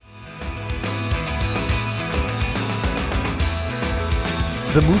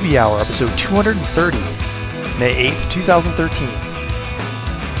The Movie Hour, episode 230, May 8th, 2013.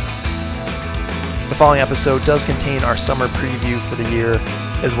 The following episode does contain our summer preview for the year,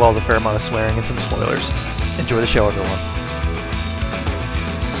 as well as a fair amount of swearing and some spoilers. Enjoy the show, everyone.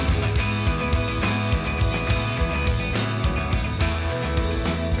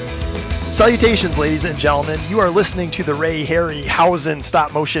 Salutations, ladies and gentlemen. You are listening to the Harryhausen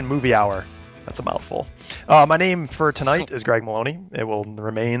Stop Motion Movie Hour. That's a mouthful. My name for tonight is Greg Maloney. It will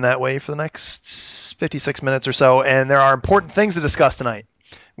remain that way for the next 56 minutes or so, and there are important things to discuss tonight.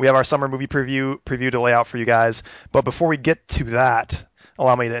 We have our summer movie preview to lay out for you guys, but before we get to that,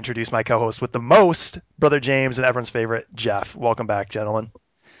 allow me to introduce my co-host with the most, Brother James, and everyone's favorite, Jeff. Welcome back, gentlemen.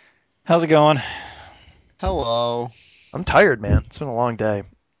 How's it going? Hello. I'm tired, man. It's been a long day.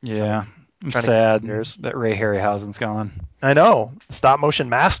 Yeah, I'm trying to sad get some that Ray Harryhausen's gone. I know. Stop motion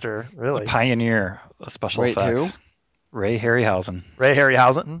master, The really. pioneer of special Wait, effects. who? Ray Harryhausen. Ray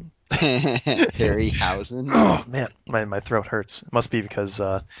Harryhausen. Harryhausen. Oh, man, my throat hurts. It must be because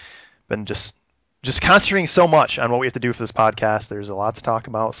been just concentrating so much on what we have to do for this podcast. There's a lot to talk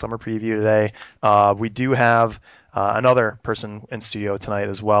about. Summer preview today. We do have another person in studio tonight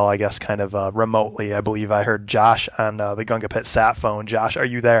as well, I guess kind of remotely. I believe I heard Josh on the Gunga Pit sat phone. Josh, are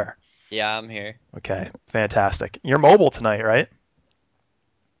you there? Yeah, I'm here. Okay, fantastic. You're mobile tonight, right?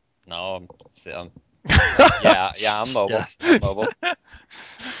 No, I'm mobile. Yes. I'm mobile.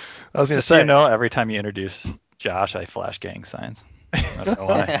 I was going to Just say. so you know, every time you introduce Josh, I flash gang signs. I don't know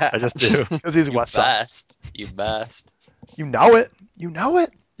why. I just do. Because he's You West Side. best. You best. You know it. You know it.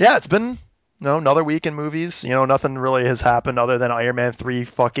 Yeah, it's been another week in movies. Nothing really has happened other than Iron Man 3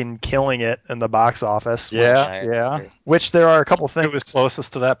 fucking killing it in the box office. Yeah. Which there are a couple things. Who was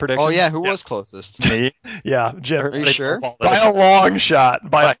closest to that prediction? Oh, yeah, who was closest? Me. Yeah, Jim. Are you sure? By a long shot.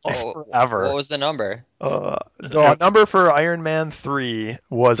 Forever. What was the number? The number for Iron Man 3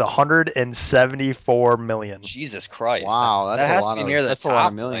 was 174 million. Jesus Christ. Wow, That that's has a lot to be of near the that's a top, lot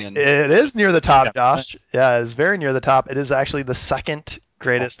of million. It is near the top, Josh. Yeah, it is very near the top. It is actually the second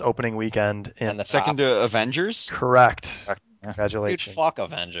greatest opening weekend in And the Second top. to Avengers? Correct. Yeah. Dude, Congratulations. fuck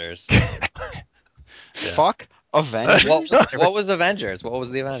Avengers. Fuck Avengers? What was Avengers? What was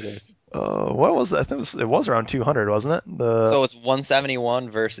the Avengers? What was that? I think it was around 200, wasn't it? So it's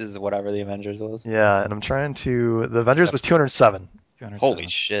 171 versus whatever the Avengers was? Yeah, and I'm trying to. The Avengers was 207. Holy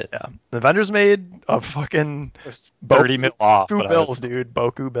shit. Yeah, the Avengers made a fucking 30 mil off. Boku bills, dude.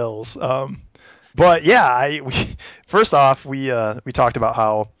 Boku bills. But yeah, first off, we talked about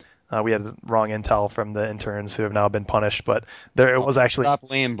how we had wrong intel from the interns who have now been punished, but it was actually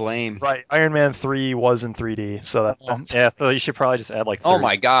Stop laying blame. right. Iron Man 3 was in 3D, so So you should probably just add like 30. Oh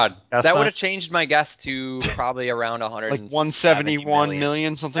my god. That's That would fine. have changed my guess to probably around 100. Like 171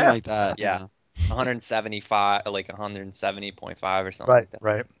 million, something like that. Yeah. 175, like 170.5 or something like that.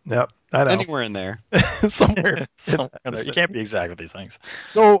 Right. Yep, I know. Anywhere in there. Somewhere. Somewhere in there. You can't be exact with these things.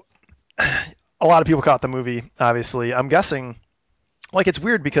 So, a lot of people caught the movie, obviously. I'm guessing, it's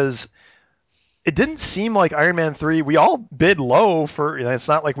weird because it didn't seem like Iron Man 3, we all bid low for, it's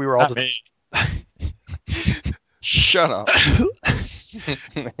not like we were all Not just... Shut up.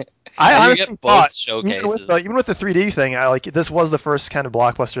 I And you honestly get both thought, showcases. even with the 3D thing, this was the first kind of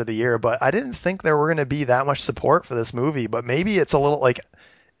blockbuster of the year, but I didn't think there were going to be that much support for this movie, but maybe it's a little,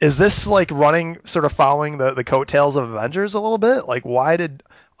 is this, running, sort of following the coattails of Avengers a little bit? Why did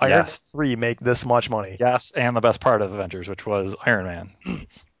Iron Man 3 make this much money? Yes, and the best part of Avengers, which was Iron Man.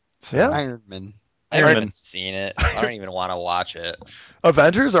 So, Yeah. Iron Man. I haven't seen it. I don't even want to watch it.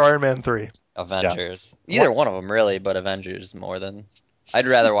 Avengers or Iron Man 3? Avengers. Either one of them, really, but Avengers more than... I'd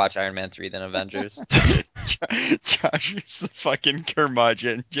rather watch Iron Man 3 than Avengers. Josh is the fucking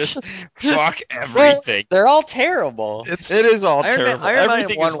curmudgeon. Just fuck everything. They're all terrible. It is all Iron terrible. Man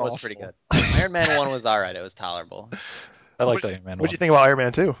Everything 1 is was awful. pretty good. Iron Man 1 was alright. It was tolerable. I like Iron Man. What do you think about Iron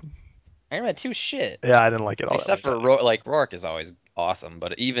Man 2? Iron Man 2 shit. Yeah, I didn't like it all Except that for much. Rourke is always awesome,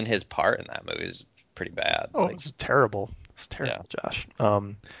 but even his part in that movie is pretty bad. Oh, it's terrible. It's terrible, Yeah. Josh.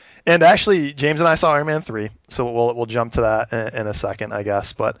 And actually, James and I saw Iron Man 3, so we'll jump to that in a second, I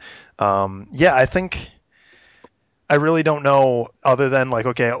guess. But yeah, I think I really don't know other than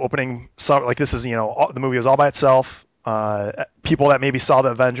opening some this is the movie was all by itself. People that maybe saw the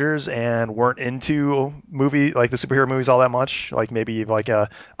Avengers and weren't into the superhero movies all that much, maybe a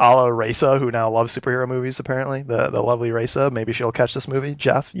la Raisa who now loves superhero movies apparently. The lovely Raisa, maybe she'll catch this movie.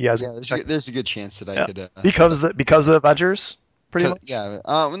 Jeff, you guys? Yeah, there's a good chance that I could. Because of the Avengers. Pretty much. Yeah.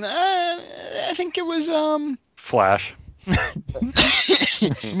 I think it was Flash.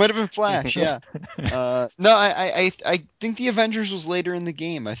 It might have been Flash. Yeah. No, I think the Avengers was later in the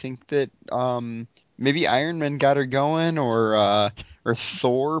game. I think that maybe Iron Man got her going, or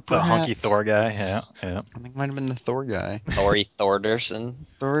Thor, The hunky perhaps. Thor guy. Yeah, yeah. I think it might have been the Thor guy. Thori Thorderson.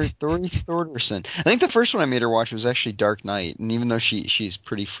 Thori Thordarson. I think the first one I made her watch was actually Dark Knight, and even though she's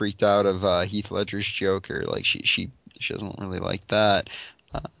pretty freaked out of Heath Ledger's Joker, like she doesn't really like that.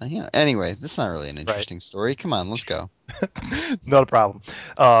 Yeah. Anyway, that's not really an Right. interesting story. Come on, let's go. Not a problem.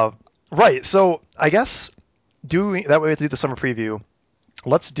 Right. So I guess doing that way we have to do the summer preview.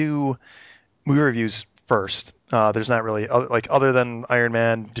 Let's do movie reviews first. There's not really other than Iron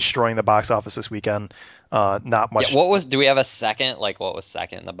Man destroying the box office this weekend. Not Yeah, much. do we have a second? Like, what was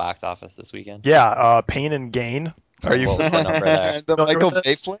second in the box office this weekend? Yeah. Pain and Gain. Are you What was the number there? The familiar Michael with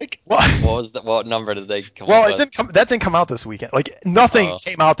Bay it? flick? What number did they come Well, up it with? didn't come. That didn't come out this weekend. Like nothing Oh,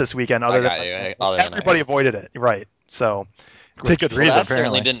 came out this weekend I other than got you. like, Other than everybody Iron. avoided it. Right. So With take a good Well, reason, that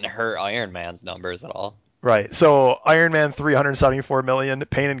certainly apparently. didn't hurt Iron Man's numbers at all. right. So Iron Man 374 million,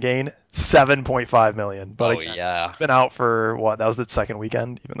 Pain and Gain 7.5 million. But Oh again, yeah, it's been out for what? That was the second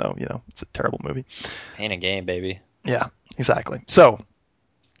weekend, even though it's a terrible movie. Pain and Gain, baby. Yeah, exactly. So,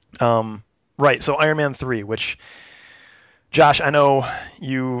 right. So Iron Man 3, which Josh, I know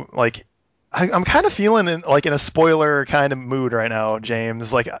you like. I'm kind of feeling in a spoiler kind of mood right now,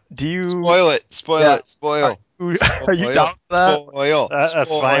 James. Like, do you? Spoil it, spoil Yeah. it, Are spoil, you, are you spoil, down for that? spoil, That's fine with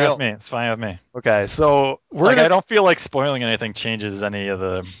spoil. me. It's fine with me. Okay, so we're Like, gonna. I don't feel like spoiling anything changes any of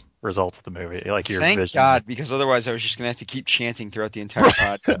the results of the movie. Like your Thank vision. God, because otherwise I was just gonna have to keep chanting throughout the entire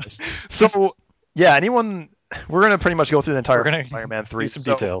podcast. So yeah, anyone. We're gonna pretty much go through the We're entire gonna Iron Man do 3. some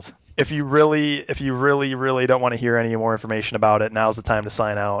So details. if you really don't want to hear any more information about it, now's the time to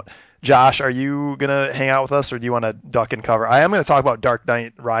sign out. Josh, are you gonna hang out with us, or do you want to duck and cover? I am gonna talk about Dark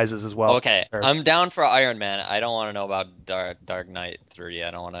Knight Rises as well. Okay, I'm down for Iron Man. I don't want to know about Dark Knight 3.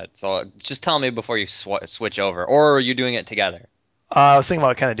 I don't want to. So just tell me before you switch over, or are you doing it together? I was thinking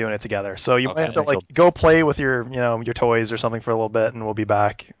about kind of doing it together. So you might Okay. have to like go play with your toys or something for a little bit, and we'll be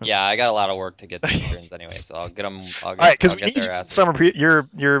back. Yeah, I got a lot of work to get through turns anyway, so I'll get them. All right, because I'll we get need you there for the after. summer.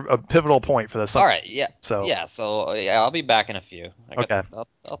 You're a pivotal point for this All summer. right, yeah, So yeah. So yeah, I'll be back in a few. okay,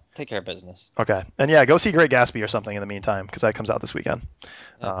 I'll take care of business. okay, and yeah, go see Great Gatsby or something in the meantime because that comes out this weekend.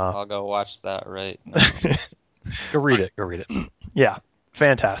 Yep, Uh, I'll go watch that right now. Go read it. Go read it. yeah,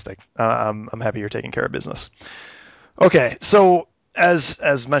 fantastic. I'm happy you're taking care of business. Okay, so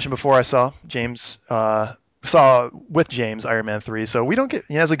as mentioned before, I saw James Iron Man 3. So we don't get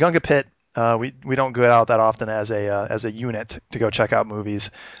as a Gunga Pit. We don't go out that often as a unit to go check out movies.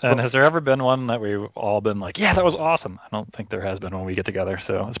 And has there ever been one that we've all been like, yeah, that was awesome? I don't think there has been when we get together,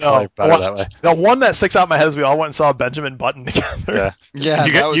 so it's probably No, better that way. the one that sticks out in my head is we all went and saw Benjamin Button together. Yeah. Yeah,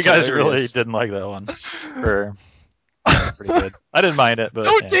 You, that you was guys really hilarious. didn't like that one. Or pretty good. I didn't mind it, but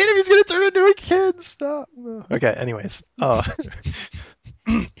No, yeah. Dana, he's gonna turn into a kid. Stop. Okay. Anyways,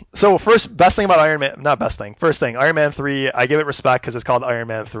 so best thing about Iron Man, not best thing. First thing, Iron Man 3. I give it respect because it's called Iron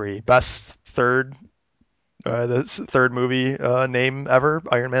Man 3. Best third movie name ever,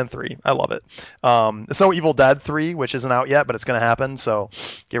 Iron Man 3. I love it. It's no Evil Dead 3, which isn't out yet, but it's gonna happen. So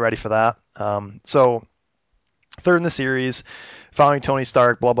get ready for that. So third in the series, following Tony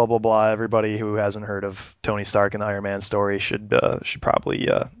Stark, blah blah blah blah. Everybody who hasn't heard of Tony Stark and the Iron Man story should probably,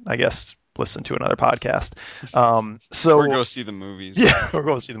 I guess, listen to another podcast. Or go see the movies. Yeah, or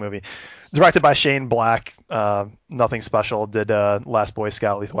go see the movie. Directed by Shane Black. Nothing special. Did Last Boy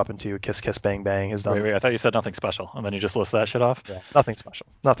Scout, Lethal Weapon 2, Kiss Kiss Bang Bang. Has done. Wait, I thought you said nothing special, and then you just list that shit off. Yeah, nothing special.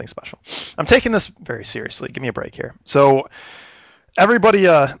 Nothing special. I'm taking this very seriously. Give me a break here. So everybody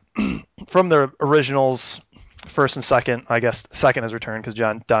from the originals, first and second, I guess second has returned because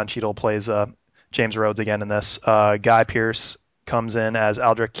Don Cheadle plays James Rhodes again in this. Guy Pearce comes in as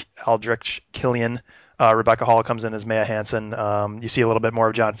Aldrich Killian. Rebecca Hall comes in as Maya Hansen. You see a little bit more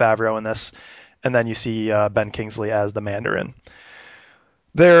of Jon Favreau in this, and then you see Ben Kingsley as the Mandarin.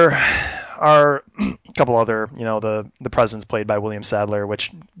 There are a couple other, the president's played by William Sadler,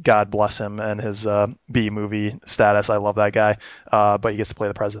 which God bless him and his B movie status. I love that guy, but he gets to play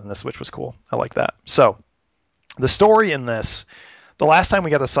the president in this, which was cool. I like that. So the story in this, the last time we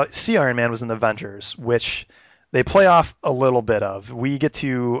got to see Iron Man was in the Avengers, which they play off a little bit of. We get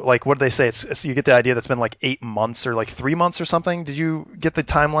to, like, what do they say? You get the idea that's been like 8 months or like 3 months or something. Did you get the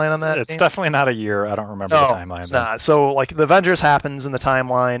timeline on that? It's James? definitely not a year. I don't remember the No, timeline. it's Though. not. So like the Avengers happens in the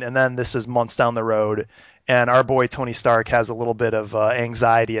timeline, and then this is months down the road, and our boy Tony Stark has a little bit of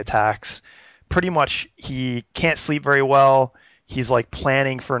anxiety attacks. Pretty much, he can't sleep very well. He's like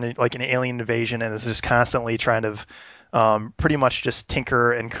planning for an alien invasion, and is just constantly trying to pretty much just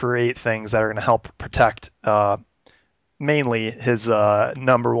tinker and create things that are going to help protect mainly his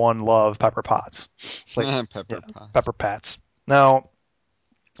number one love, Pepper Potts. Like, Pepper Potts. Pepper Pats. Now,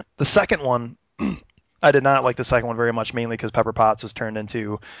 the second one I did not like the second one very much, mainly because Pepper Potts was turned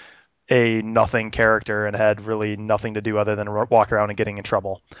into a nothing character and had really nothing to do other than walk around and getting in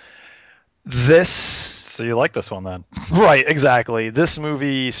trouble. This So you like this one then? Right, exactly. This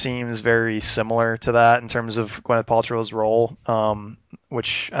movie seems very similar to that in terms of Gwyneth Paltrow's role,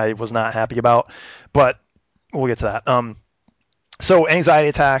 which I was not happy about, but we'll get to that. So anxiety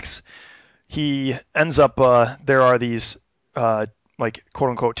attacks. He ends up. There are these like quote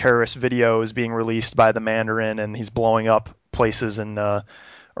unquote terrorist videos being released by the Mandarin, and he's blowing up places in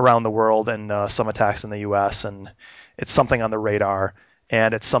around the world, and some attacks in the U.S. And it's something on the radar,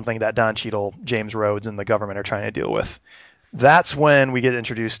 and it's something that Don Cheadle, James Rhodes, and the government are trying to deal with. That's when we get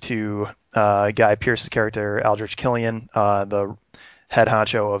introduced to Guy Pearce's character, Aldrich Killian, the head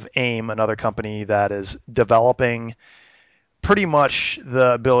honcho of AIM, another company that is developing pretty much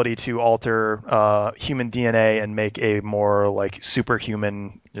the ability to alter human DNA and make a more like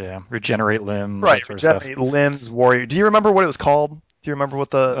superhuman. Yeah, regenerate limbs, Right, that sort of stuff. regenerate limbs, warrior. Do you remember what it was called? Do you remember what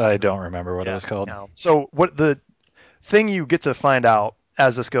the? I don't remember what it Yeah. was called. No. So what the thing you get to find out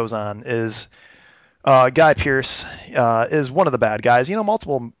as this goes on is Guy Pearce is one of the bad guys. You know,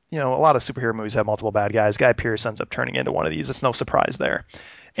 multiple. You know, a lot of superhero movies have multiple bad guys. Guy Pearce ends up turning into one of these. It's no surprise there,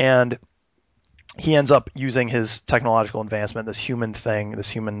 and he ends up using his technological advancement, this human thing, this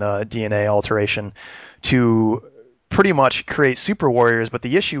human DNA alteration, to pretty much create super warriors. But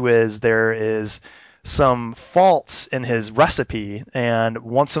the issue is there is some faults in his recipe, and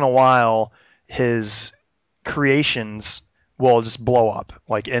once in a while, his creations will just blow up,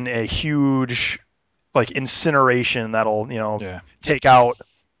 like in a huge like incineration that'll Yeah, take out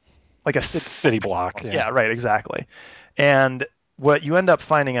like a city. city block. Yeah, Yeah, right, exactly. And what you end up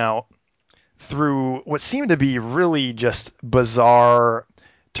finding out through what seemed to be really just bizarre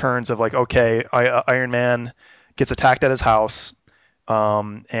turns of like, okay, Iron Man gets attacked at his house,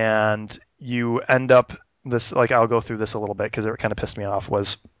 and you end up this like I'll go through this a little bit because it kind of pissed me off.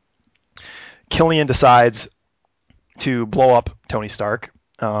 Was Killian decides to blow up Tony Stark.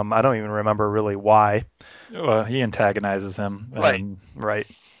 I don't even remember really why. he antagonizes him. Right, right.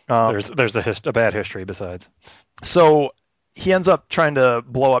 There's a bad history besides. So he ends up trying to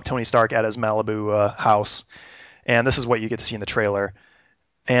blow up Tony Stark at his Malibu house, and this is what you get to see in the trailer.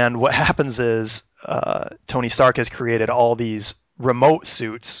 And what happens is Tony Stark has created all these remote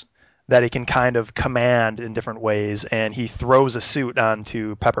suits that he can kind of command in different ways, and he throws a suit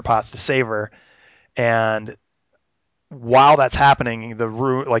onto Pepper Potts to save her. And while that's happening, the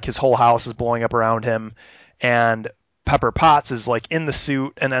room, like his whole house, is blowing up around him, and Pepper Potts is like in the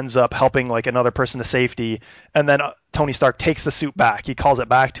suit and ends up helping like another person to safety. And then Tony Stark takes the suit back. He calls it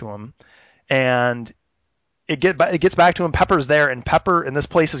back to him, and it gets back to him. Pepper's there, and Pepper in this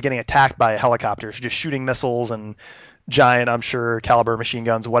place is getting attacked by helicopters, just shooting missiles and giant, I'm sure, caliber machine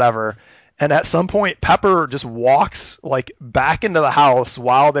guns, whatever. And at some point, Pepper just walks like back into the house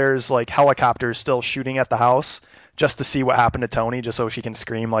while there's like helicopters still shooting at the house, just to see what happened to Tony, just so she can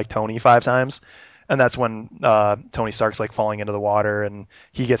scream like Tony 5 times. And that's when Tony Stark's like falling into the water, and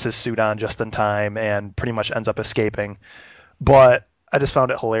he gets his suit on just in time and pretty much ends up escaping. But I just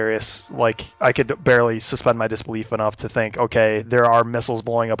found it hilarious. Like I could barely suspend my disbelief enough to think, okay, there are missiles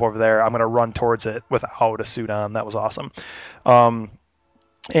blowing up over there. I'm gonna run towards it without a suit on. That was awesome. Um,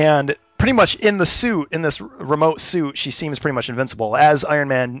 and pretty much in the suit, in this remote suit, she seems pretty much invincible, as Iron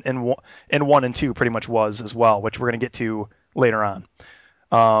Man in 1 and 2 pretty much was as well, which we're gonna get to later on.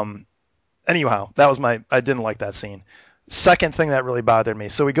 Um, anyhow, that was I didn't like that scene. Second thing that really bothered me.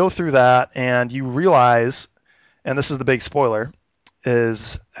 So we go through that, and you realize, and this is the big spoiler,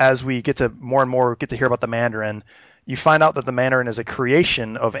 is as we get to more and more get to hear about the Mandarin, you find out that the Mandarin is a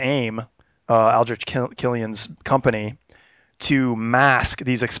creation of AIM, Aldrich Killian's company, to mask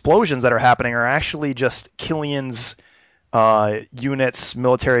these explosions that are happening are actually just Killian's units,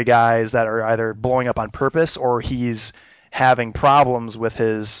 military guys that are either blowing up on purpose or he's having problems with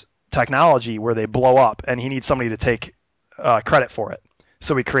his technology where they blow up, and he needs somebody to take credit for it.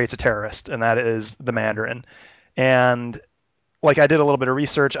 So he creates a terrorist, and that is the Mandarin. And like I did a little bit of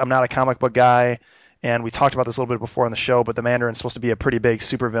research. I'm not a comic book guy, and we talked about this a little bit before on the show, but the Mandarin's supposed to be a pretty big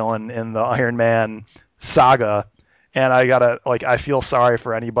supervillain in the Iron Man saga. And I feel sorry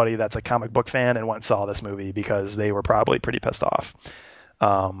for anybody that's a comic book fan and went and saw this movie because they were probably pretty pissed off.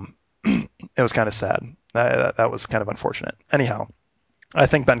 It was kind of sad. That was kind of unfortunate. Anyhow, I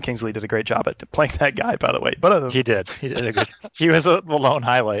think Ben Kingsley did a great job at playing that guy, by the way. But He did. He was the lone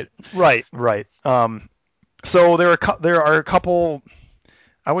highlight. right, right. So there are a couple.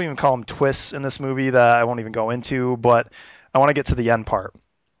 I wouldn't even call them twists in this movie that I won't even go into, but I want to get to the end part.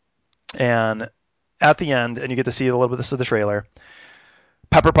 And at the end, and you get to see a little bit of this of the trailer,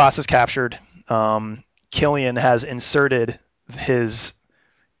 Pepper Potts is captured. Killian has inserted his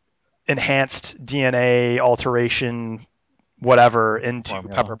enhanced DNA alteration, whatever, into Pepper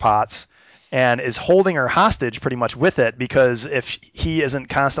Formula. Potts and is holding her hostage pretty much with it because if he isn't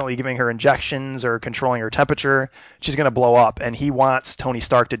constantly giving her injections or controlling her temperature, she's going to blow up. And he wants Tony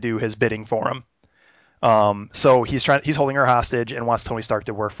Stark to do his bidding for him. So he's holding her hostage and wants Tony Stark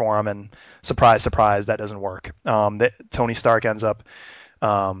to work for him. And surprise, surprise, that doesn't work. Tony Stark ends up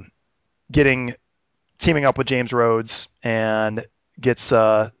teaming up with James Rhodes and gets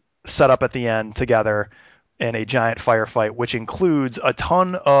set up at the end together in a giant firefight, which includes a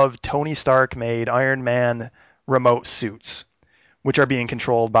ton of Tony Stark made Iron Man remote suits, which are being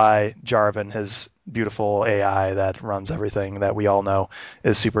controlled by Jarvan, his beautiful AI that runs everything that we all know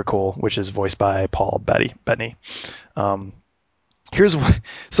is super cool, which is voiced by Paul Bettany. Um,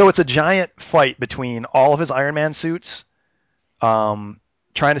 so it's a giant fight between all of his Iron Man suits, trying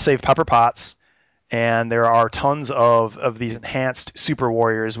to save Pepper Potts, and there are tons of these enhanced super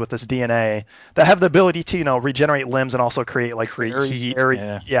warriors with this DNA that have the ability to regenerate limbs and also create like Create very heat, very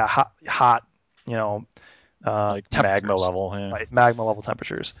yeah. hot Like magma temperatures, level. Yeah. right, magma level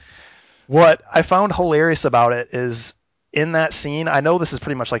temperatures. What I found hilarious about it is in that scene, I know this is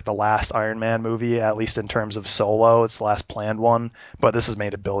pretty much like the last Iron Man movie, at least in terms of Solo. It's the last planned one, but this has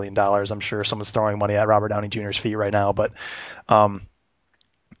made $1 billion. I'm sure someone's throwing money at Robert Downey Jr.'s feet right now. But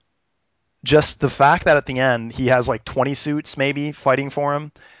just the fact that at the end he has like 20 suits maybe fighting for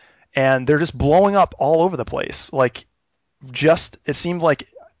him, and they're just blowing up all over the place. Like, just it seemed like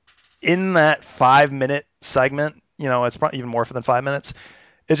in that 5 minute segment, it's probably even more than 5 minutes.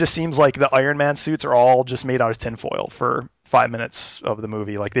 It just seems like the Iron Man suits are all just made out of tinfoil for 5 minutes of the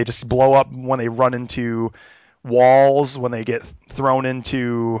movie. Like they just blow up when they run into walls, when they get thrown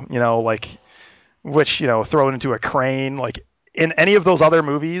into, thrown into a crane. Like in any of those other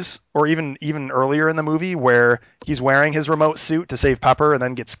movies, or even earlier in the movie where he's wearing his remote suit to save Pepper and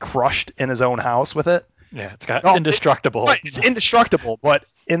then gets crushed in his own house with it. Yeah, it's got indestructible. Right, it's indestructible, but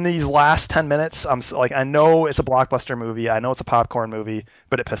in these last 10 minutes, like, I know it's a blockbuster movie, I know it's a popcorn movie,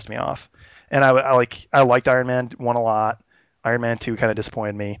 but it pissed me off. And I liked Iron Man 1 a lot. Iron Man 2 kind of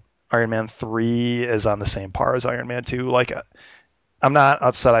disappointed me. Iron Man 3 is on the same par as Iron Man 2. Like, I'm not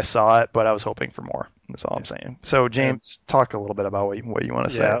upset I saw it, but I was hoping for more. That's all I'm saying. So, James, talk a little bit about what you want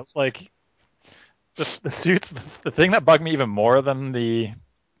to say. Yeah, it's like the suits. The thing that bugged me even more than the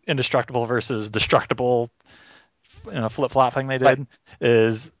indestructible versus destructible flip flop thing they Right. did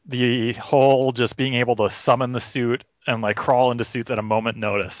is the whole just being able to summon the suit and like crawl into suits at a moment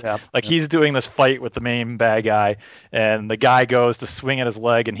notice. Yeah. Like he's doing this fight with the main bad guy, and the guy goes to swing at his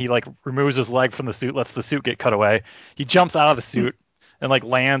leg, and he like removes his leg from the suit, lets the suit get cut away. He jumps out of the suit and like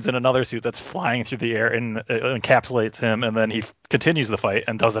lands in another suit that's flying through the air and encapsulates him, and then he continues the fight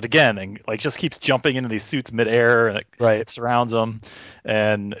and does it again, and like just keeps jumping into these suits midair, and it Right. surrounds him,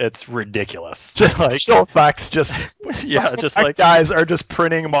 and it's ridiculous. Just like special effects, yeah, just like guys are just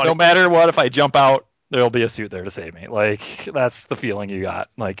printing money. no matter what, if I jump out, there'll be a suit there to save me. Like that's the feeling you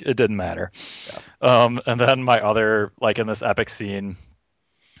got. Like it didn't matter. Yeah. And then my other, like in this epic scene,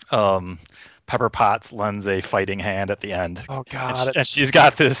 Pepper Potts lends a fighting hand at the end. Oh God! And she's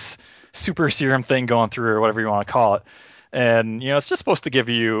got this super serum thing going through her, whatever you want to call it. And it's just supposed to give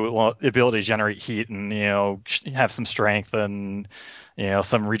you the ability to generate heat and have some strength and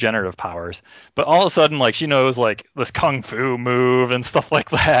some regenerative powers. But all of a sudden, like she knows like this kung fu move and stuff like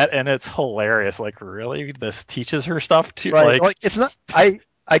that, and it's hilarious. Like really, this teaches her stuff too. Right. Like it's not.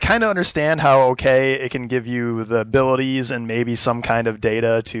 I kind of understand how it can give you the abilities and maybe some kind of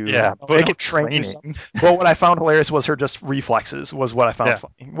data to but it can train you some. But what I found hilarious was her just reflexes was what I found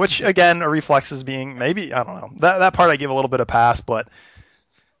funny. Which again, a reflexes being maybe, I don't know, that part I give a little bit of pass, but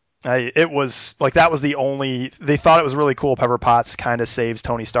it was like that was the only, they thought it was really cool. Pepper Potts kind of saves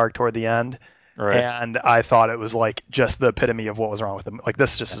Tony Stark toward the end. Right. And I thought it was like just the epitome of what was wrong with him. Like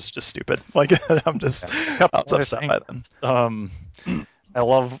this is just stupid. Like I'm just I was upset by them. I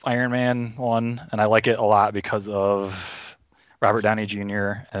love Iron Man 1, and I like it a lot because of Robert Downey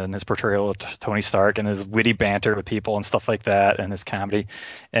Jr. and his portrayal of Tony Stark and his witty banter with people and stuff like that, and his comedy.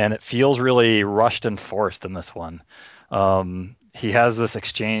 And it feels really rushed and forced in this one. He has this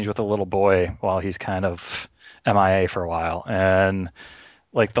exchange with a little boy while he's kind of MIA for a while, and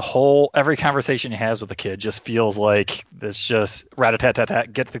like every conversation he has with the kid just feels like it's just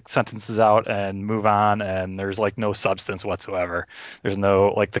rat-a-tat-tat-tat, get the sentences out and move on, and there's like no substance whatsoever. There's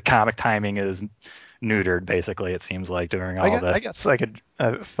no, like, the comic timing is neutered, basically, it seems like, during all this. I guess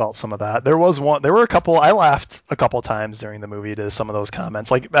I felt some of that. There were a couple, I laughed a couple times during the movie to some of those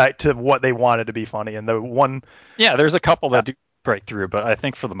comments, like back to what they wanted to be funny, and the one. Yeah, there's a couple that do break through, but I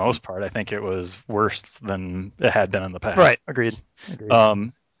think for the most part, I think it was worse than it had been in the Right. past. Agreed. Agreed.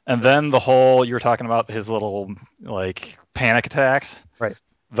 And then the whole you were talking about his little like panic attacks. Right.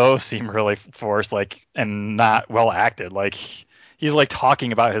 Those seem really forced, like, and not well acted. Like he's like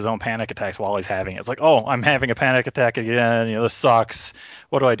talking about his own panic attacks while he's having it. It's like, oh, I'm having a panic attack again. This sucks.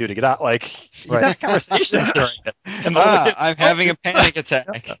 What do I do to get out? Like he's Right. having conversations during it, and the little kid, I'm oh, having a panic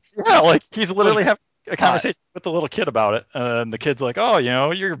attack. yeah, like he's literally having a Hot. conversation with the little kid about it, and the kid's like, oh,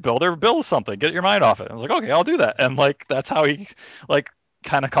 you're a builder, build something, get your mind off it. I was like, okay, I'll do that, and like that's how he like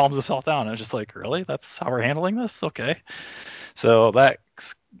kind of calms himself down. And it's just like, really, that's how we're handling this? Okay, so that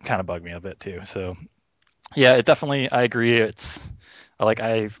kind of bugged me a bit too. So yeah, it definitely. I agree. I like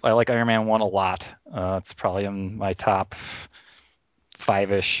Iron Man 1 a lot. It's probably in my top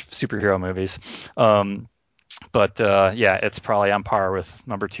five-ish superhero movies. But yeah, it's probably on par with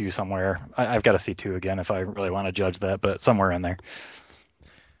number 2 somewhere. I've got to see 2 again if I really want to judge that, but somewhere in there.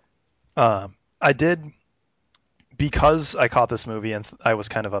 I did, because I caught this movie and I was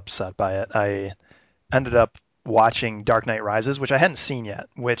kind of upset by it. I ended up watching Dark Knight Rises, which I hadn't seen yet,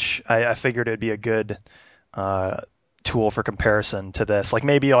 which I figured it'd be a good uh, tool for comparison to this.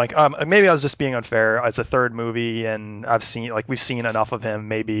 Maybe I was just being unfair. It's a third movie, and we've seen enough of him.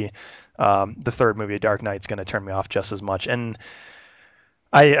 Maybe the third movie, Dark Knight's going to turn me off just as much. And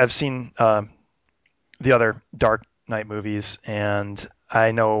I've seen the other Dark Knight movies, and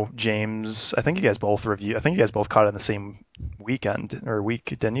I know James. I think you guys both review. I think you guys both caught it in the same weekend or week,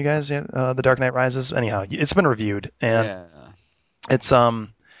 didn't you guys? The Dark Knight Rises. Anyhow, it's been reviewed, and Yeah. it's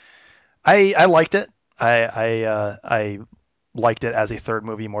I liked it. I liked it as a third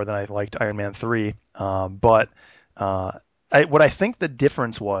movie more than I liked Iron Man 3. But what I think the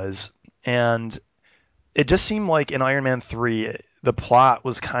difference was, and it just seemed like in Iron Man 3, the plot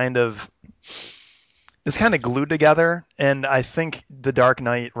was kind of glued together, and I think The Dark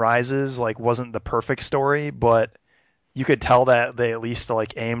Knight Rises wasn't the perfect story, but you could tell that they at least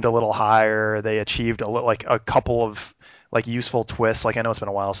aimed a little higher. They achieved a couple of useful twists. Like, I know it's been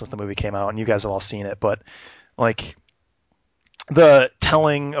a while since the movie came out, and you guys have all seen it, but like the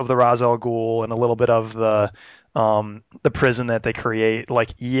telling of the Ra's al Ghul and a little bit of the prison that they create.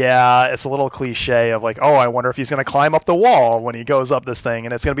 Like, yeah, it's a little cliche of like, oh, I wonder if he's going to climb up the wall when he goes up this thing,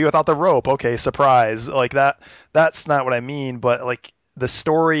 and it's going to be without the rope. Okay, surprise. Like that. That's not what I mean. But like the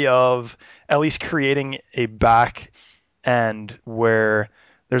story of at least creating a back end where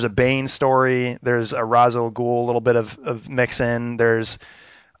there's a Bane story, there's a Ra's al Ghul, a little bit of mix in. There's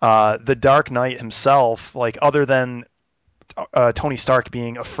the Dark Knight himself, like other than Tony Stark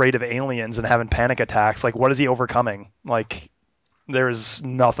being afraid of aliens and having panic attacks. Like, what is he overcoming? Like, there's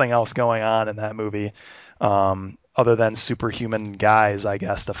nothing else going on in that movie other than superhuman guys, I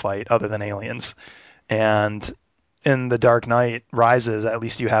guess, to fight, other than aliens. And in The Dark Knight Rises, at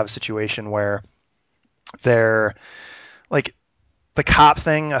least you have a situation where they're like the cop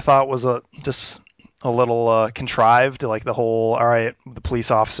thing. I thought was just a little contrived. Like the whole, all right, the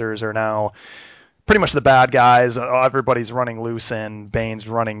police officers are now pretty much the bad guys. Everybody's running loose, and Bane's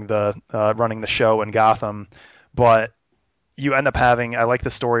running the show in Gotham. But you end up having, I like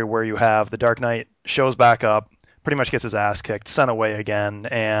the story where you have the Dark Knight shows back up, pretty much gets his ass kicked, sent away again,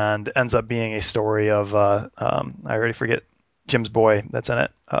 and ends up being a story of I already forget Jim's boy that's in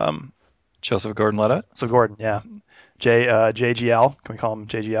it. Joseph Gordon-Levitt. So Gordon, yeah, JGL. Can we call him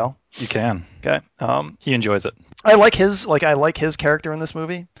JGL? You can. Okay. He enjoys it. I like his character in this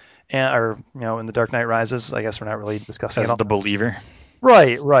movie, or in The Dark Knight Rises. I guess we're not really discussing it As all. the believer.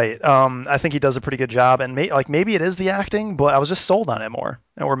 Right, right. I think he does a pretty good job, and maybe it is the acting, but I was just sold on it more,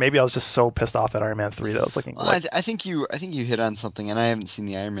 or maybe I was just so pissed off at Iron Man 3 that I was looking Well, like. I think you hit on something, and I haven't seen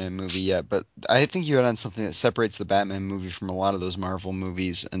the Iron Man movie yet, but I think you hit on something that separates the Batman movie from a lot of those Marvel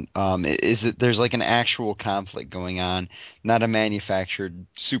movies, and is that there's like an actual conflict going on, not a manufactured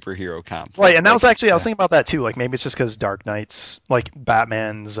superhero Right, conflict. and that was Like, actually I was Yeah. thinking about that too. Like maybe it's just because Dark Knight's like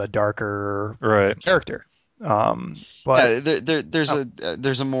Batman's a darker Right. character, but yeah, there's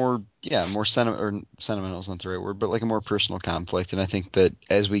oh, a more more sentimental is not the right word, but like a more personal conflict, and I think that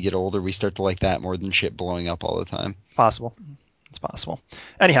as we get older, we start to like that more than shit blowing up all the time. possible. It's possible.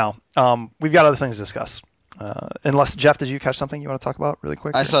 Anyhow, we've got other things to discuss. Unless Jeff, did you catch something you want to talk about really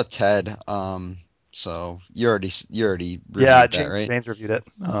quick? I Or? saw Ted, so you already Yeah, reviewed that, right? James reviewed it.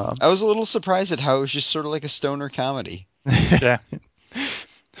 I was a little surprised at how it was just sort of like a stoner comedy, Yeah.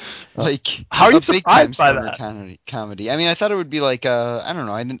 like How are you a big time surprised by stoner that? comedy. I mean, I thought it would be like I don't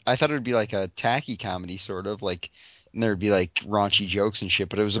know, I thought it would be like a tacky comedy sort of like, and there would be like raunchy jokes and shit,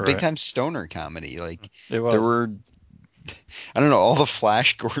 but it was a big Right. time stoner comedy. Like It there was. were I don't know, all the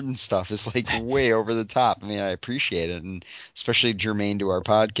Flash Gordon stuff is like way over the top. I mean, I appreciate it, and especially germane to our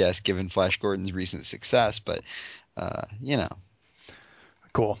podcast, given Flash Gordon's recent success. But you know,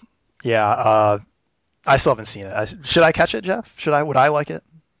 Cool. Yeah. I still haven't seen it. Should I catch it, Jeff? Should I? Would I like it?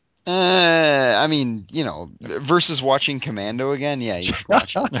 I mean, versus watching Commando again, yeah, you should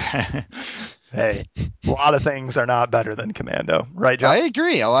watch it. Hey, a lot of things are not better than Commando, right, John? I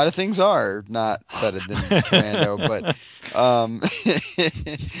agree. A lot of things are not better than Commando, but um,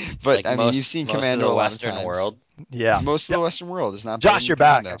 but Like I mean, you've seen most of Commando the a lot of Western times. world. Yeah. Most of Yeah. the Western world is not better Josh, than you're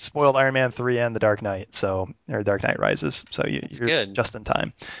back. I Commando. spoiled Iron Man 3 and The Dark Knight, or Dark Knight Rises, so It's you're good. just in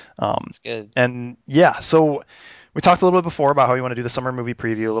time. Um, It's good. and yeah, so we talked a little bit before about how we want to do the summer movie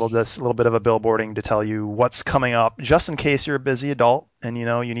preview, a little bit of a billboarding to tell you what's coming up, just in case you're a busy adult and you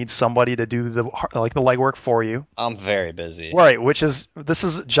need somebody to do the legwork for you. I'm very busy. Right, this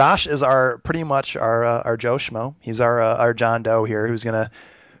is Josh is our pretty much our Joe Schmo. He's our John Doe here, who's gonna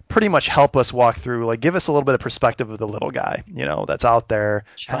pretty much help us walk through, like, give us a little bit of perspective of the little guy, that's out there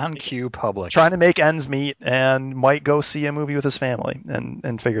John Q. Public. trying to make ends meet and might go see a movie with his family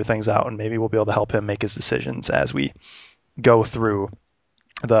and figure things out, and maybe we'll be able to help him make his decisions as we go through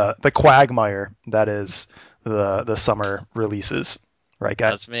the quagmire that is the summer releases. Right,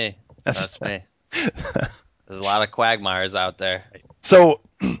 guys? That's me. That's That's me. There's a lot of quagmires out there. so.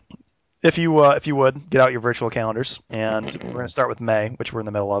 If you would get out your virtual calendars, and we're going to start with May, which we're in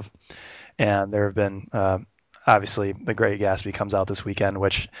the middle of, and there have been obviously The Great Gatsby comes out this weekend,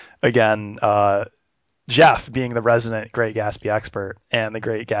 which again, Jeff being the resident Great Gatsby expert and the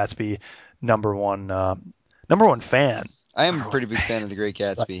Great Gatsby number one number one fan. I am a pretty big fan of The Great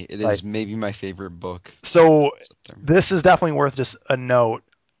Gatsby. It Like, is maybe my favorite book. so It's up there. this is definitely worth just a note.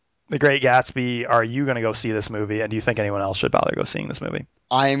 The Great Gatsby. Are you going to go see this movie? And do you think anyone else should bother go seeing this movie?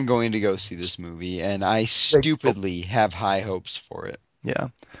 I am going to go see this movie, and I stupidly have high hopes for it. Yeah.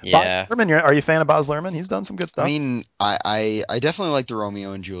 Baz Yeah. Luhrmann, are you a fan of Baz Luhrmann? He's done some good I stuff. mean, I definitely like the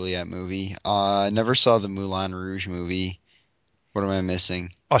Romeo and Juliet movie. I never saw the Moulin Rouge movie. What am I missing?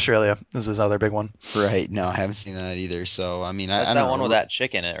 Australia. This is another big one. Right, no, I haven't seen that either. So, I mean, That's I that don't one with know. that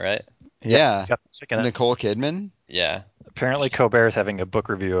chick in it, right? Yeah. Yeah, It's got the chicken in it. Nicole Kidman. Yeah. Apparently, Colbert's having a book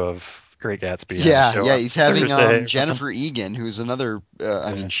review of Great Gatsby on his Yeah, show yeah, on he's having Thursday or something. Jennifer Egan, who's another.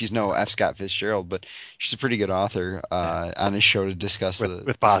 I mean, Yeah. she's no F. Scott Fitzgerald, but she's a pretty good author. On his show to discuss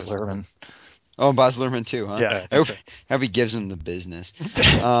With Baz Luhrmann. Oh, Baz Luhrmann too, huh? Yeah. I I think hope, so. I hope he gives him the business.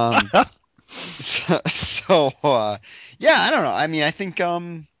 Um, yeah, I don't know. I mean, I think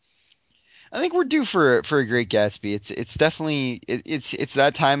we're due for a Great Gatsby. It's definitely it's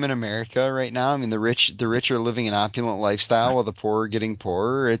that time in America right now. I mean, the rich are living an opulent lifestyle while the poor are getting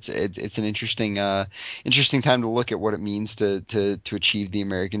poorer. It's an interesting time to look at what it means to achieve the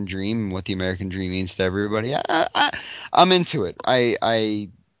American dream and what the American dream means to everybody. I'm into it.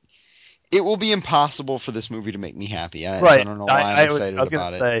 It will be impossible for this movie to make me happy. So I Right. don't know why I'm I excited was gonna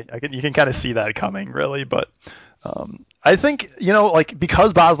about it. say you can kind of see that coming, really, but I think like,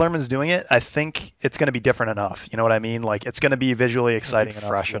 because Baz Luhrmann's doing it, I think it's gonna be different enough. You know what I mean? Like, it's gonna be visually exciting enough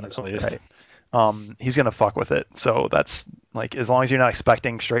Fresh to at least. right. He's gonna fuck with it. So that's like, as long as you're not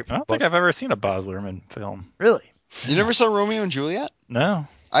expecting straight I from the don't think book. I've ever seen a Baz Luhrmann film. Really. You never saw Romeo and Juliet? No.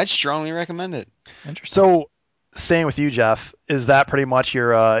 I'd strongly recommend it. Interesting. So, staying with you, Jeff, is that pretty much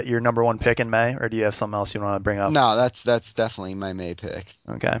your number one pick in May, or do you have something else you want to bring up? No, that's definitely my May pick.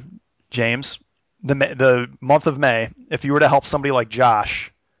 Okay, James, the month of May, if you were to help somebody like Josh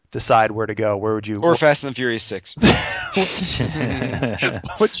decide where to go, where would you? Or Fast and the Furious 6.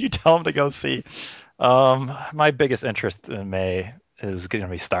 What would you tell him to go see? My biggest interest in May is going to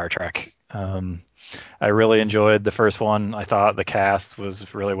be Star Trek. I really enjoyed the first one. I thought the cast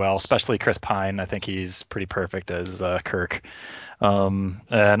was really well, especially Chris Pine. I think he's pretty perfect as Kirk. And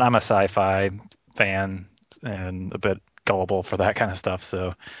I'm a sci-fi fan and a bit gullible for that kind of stuff,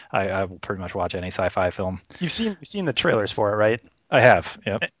 so I will pretty much watch any sci-fi film. You've seen the trailers for it, right? I have,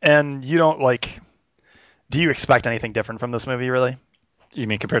 yep. And you don't like. Do you expect anything different from this movie, really? You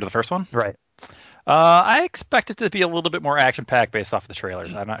mean compared to the first one? Right. I expect it to be a little bit more action-packed based off the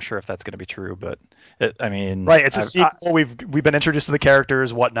trailers. I'm not sure if that's going to be true, but I mean, Right. It's a sequel. We've been introduced to the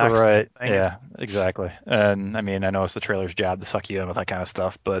characters. What next? right? It's, Yeah, exactly. And I mean, I know it's the trailer's job to suck you in with that kind of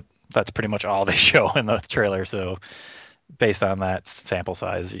stuff, but that's pretty much all they show in the trailer. So based on that sample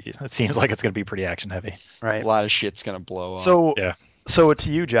size, it seems like it's going to be pretty action-heavy. right. A lot of shit's gonna blow up. So, Yeah. so to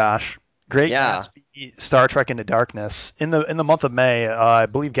you, Josh, Great Yeah. Gatsby, Star Trek Into Darkness. In the month of May, I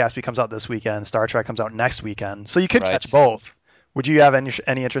believe Gatsby comes out this weekend. Star Trek comes out next weekend. So you could Right. catch both. Would you have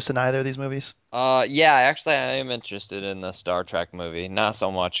any interest in either of these movies? Yeah, actually, I am interested in the Star Trek movie. Not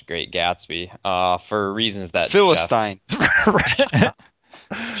so much Great Gatsby. For reasons that Philistine.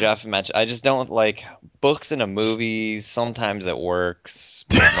 Jeff mentioned. I just don't like books in a movie. Sometimes it works,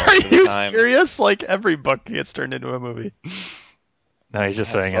 but Are most of the you time, serious? Like every book gets turned into a movie. No, he's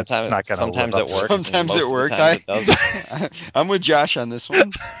just yeah, saying it's not going to live sometimes up it to it. works, and Sometimes it most of the works. times it doesn't. I'm with Josh on this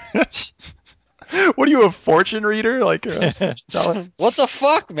one. What are you, a fortune reader? Like, What the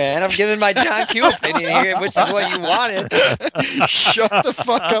fuck, man? I'm giving my John Q opinion here, which is what you wanted. Shut the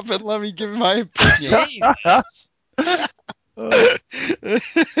fuck up and let me give my opinion. Jesus.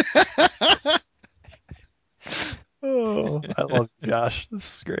 oh, I love you, Josh.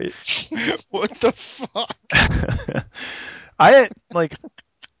 This is great. What the fuck? I like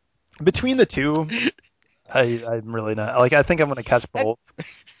between the two. I'm really not like. I think I'm gonna catch I, both.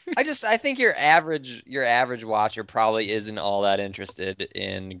 I think your average watcher probably isn't all that interested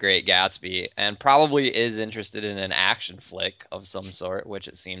in Great Gatsby and probably is interested in an action flick of some sort, which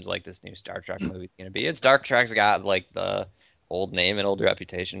it seems like this new Star Trek movie is going to be. And Star Trek's got like the old name and old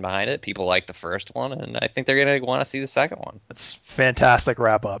reputation behind it. People like the first one, and I think they're going to want to see the second one. It's fantastic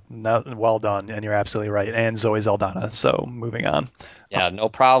wrap up. Well done, and you're absolutely right. And Zoe Saldana. So moving on. Yeah, no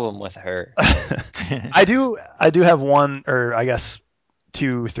problem with her. I do have one, or I guess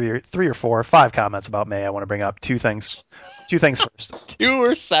two, three or four, five comments about May. I want to bring up two things. Two things first. 2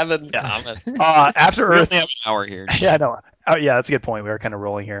 or 7 Yeah. comments. After We only Earth. have an hour here. Yeah, no. Yeah, that's a good point. We were kind of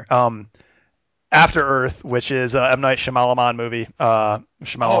rolling here. After Earth, which is a M Night Shyamalan movie. Oh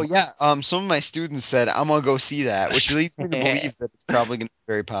Shyamalan. yeah. Some of my students said I'm gonna go see that, which leads me to believe that it's probably gonna be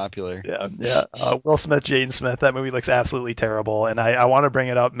very popular. Yeah, yeah. Will Smith, Jaden Smith. That movie looks absolutely terrible, and I want to bring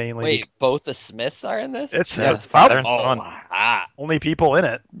it up mainly Wait, because both the Smiths are in this? it's Yeah, father probably and Oh, son. hot. only people in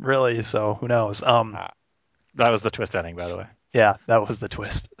it, really. So who knows? Hot. That was the twist ending, by the way. Yeah, that was the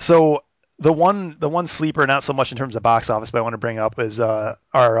twist. So the one sleeper, not so much in terms of box office, but I want to bring up is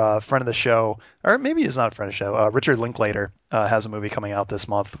our friend of the show, or maybe he's not a friend of the show. Richard Linklater has a movie coming out this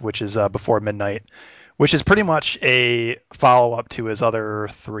month, which is Before Midnight, which is pretty much a follow up to his other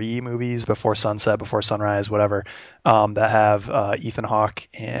three movies, Before Sunset, Before Sunrise, whatever, that have Ethan Hawke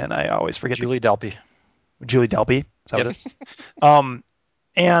and I always forget Julie Delpy. Julie Delpy. Is that Yep. what it is?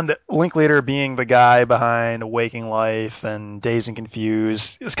 And Linklater being the guy behind Waking Life and Dazed and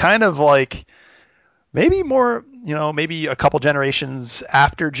Confused is kind of like maybe more, maybe a couple generations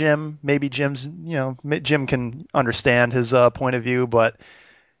after Jim. Maybe Jim can understand his point of view, but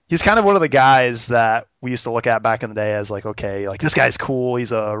he's kind of one of the guys that we used to look at back in the day as like, okay, like this guy's cool.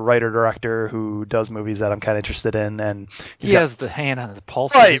 He's a writer director who does movies that I'm kind of interested in, and He has the hand on the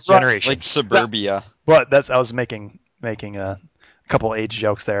pulse Right, of his right. generation. Like Suburbia. But I was making a couple age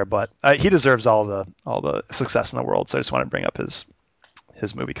jokes there, but he deserves all the success in the world. So I just want to bring up his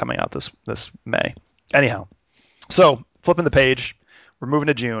movie coming out this May. Anyhow, so flipping the page, we're moving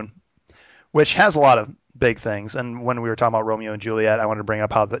to June, which has a lot of big things. And when we were talking about Romeo and Juliet, I wanted to bring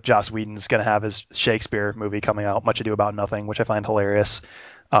up how Joss Whedon's going to have his Shakespeare movie coming out, Much Ado About Nothing, which I find hilarious.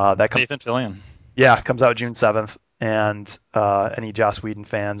 That comes Nathan Fillion. Yeah, it comes out June 7th. And any Joss Whedon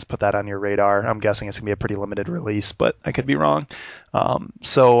fans, put that on your radar. I'm guessing it's going to be a pretty limited release, but I could be wrong.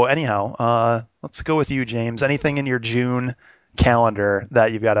 So anyhow, let's go with you, James. Anything in your June calendar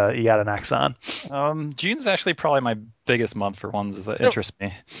that you got an X on? June's actually probably my biggest month for ones that interest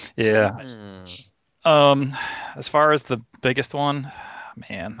me. Yeah. Hmm. As far as the biggest one,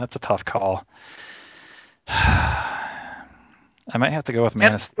 man, that's a tough call. I might have to go with Man Man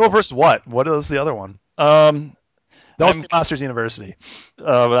of of Steel Steel. versus what? What is the other one? Um, Don't I'm say Monsters University.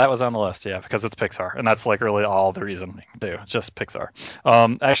 that was on the list, yeah, because it's Pixar, and that's like really all the reason we can do. It's just Pixar.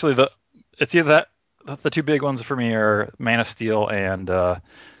 Actually, it's either the two big ones for me are Man of Steel and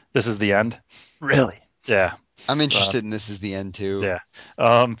This Is the End. Really? Yeah, I'm interested in This Is the End too.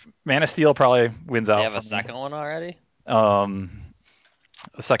 yeah. Man of Steel probably wins They out have for a me. second one already? Um,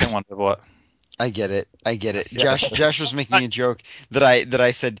 the second one of what? I get it. I get it. Yeah. Josh was making a joke that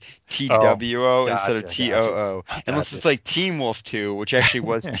I said Oh, TWO instead of gotcha. TOO. Unless Gotcha. it's like Team Wolf 2, which actually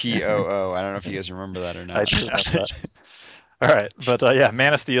was TOO. I don't know if you guys remember that or I not. do remember that. All right, but yeah,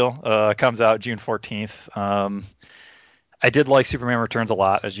 Man of Steel comes out June 14th. I did like Superman Returns a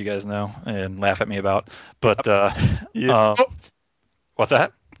lot, as you guys know, and laugh at me about. But Yeah. um, Oh, what's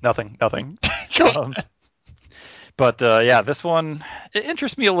that? nothing. Um, but yeah, this one it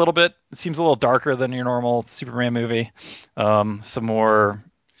interests me a little bit. It seems a little darker than your normal Superman movie. Some more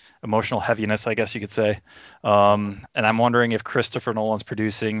emotional heaviness, I guess you could say. And I'm wondering if Christopher Nolan's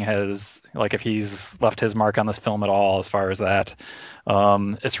producing has, like, if he's left his mark on this film at all as far as that.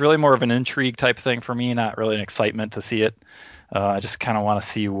 It's really more of an intrigue type thing for me, not really an excitement to see it. I just kind of want to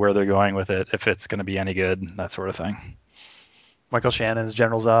see where they're going with it, if it's going to be any good, that sort of thing. Michael Shannon's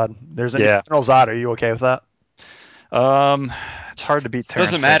General Zod. There's a new Yeah. General Zod. Are you okay with that? Um, it's hard to beat Terrence.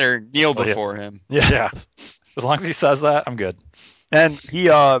 Doesn't matter. Kneel Well, yes. before him. Yeah. As long as he says that, I'm good. And he,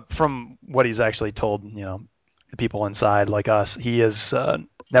 from what he's actually told, the people inside like us, he has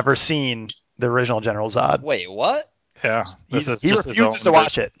never seen the original General Zod. Wait, what? Yeah. This is He just his own refuses to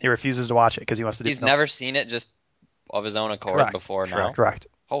watch it. He refuses to watch it because he wants to do. He's never seen it just of his own accord Correct. before now. Correct.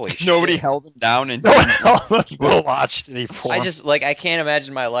 Holy Nobody shit. held him down and No, He will watch the I just I can't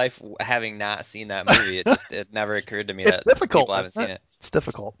imagine my life having not seen that movie. It never occurred to me it's that difficult. people haven't Isn't seen it? it. It's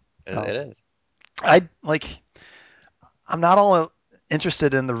difficult. It is. I like. I'm not all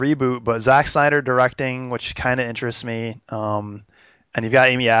interested in the reboot, but Zack Snyder directing, which kind of interests me. And you've got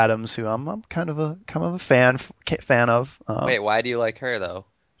Amy Adams, who I'm kind of a fan of. Wait, why do you like her though?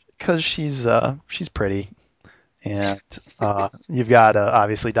 Because she's pretty, and you've got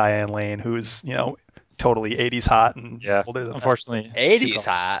obviously Diane Lane, who's totally 80s hot and Yeah. older than that. Unfortunately, 80s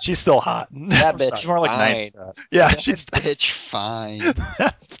hot. She's still hot. That bitch she's more like fine. 90s. Yeah, that she's bitch fine.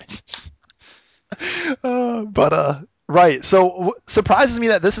 but right. So surprises me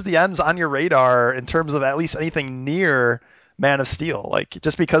that this is the ends on your radar in terms of at least anything near Man of Steel. Like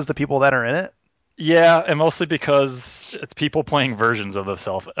just because the people that are in it. Yeah, and mostly because it's people playing versions of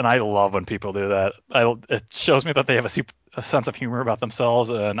themselves, and I love when people do that. It shows me that they have a sense of humor about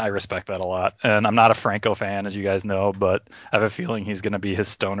themselves, and I respect that a lot. And I'm not a Franco fan, as you guys know, but I have a feeling he's going to be his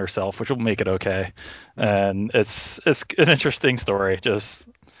stoner self, which will make it okay. And it's an interesting story. Just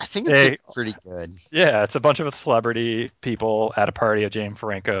I think it's hey, pretty good. yeah, it's a bunch of celebrity people at a party of James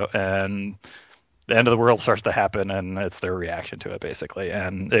Franco, and the end of the world starts to happen, and it's their reaction to it basically,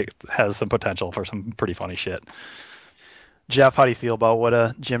 and it has some potential for some pretty funny shit. Jeff, how do you feel about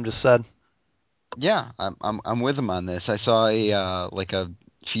what Jim just said? Yeah, I'm with him on this. I saw a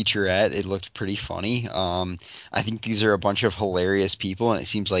featurette. It looked pretty funny. I think these are a bunch of hilarious people, and it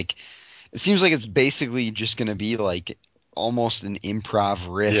seems like it's basically just gonna be like almost an improv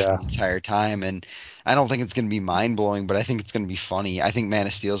riff Yeah, the entire time. And I don't think it's gonna be mind blowing, but I think it's gonna be funny. I think Man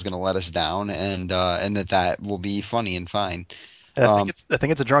of Steel is gonna let us down, and that will be funny and fine. Um, I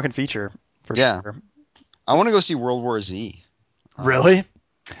think it's a drunken feature for yeah, sure. I want to go see World War Z. Really?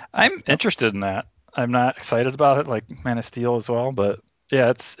 I'm interested in that. I'm not excited about it like Man of Steel as well, but yeah,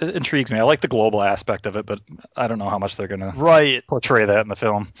 it intrigues me. I like the global aspect of it, but I don't know how much they're gonna Right. portray that in the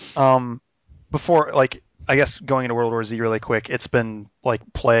film. Um, before, like, I guess going into World War Z really quick, it's been like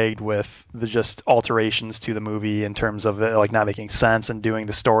plagued with the just alterations to the movie in terms of it like not making sense and doing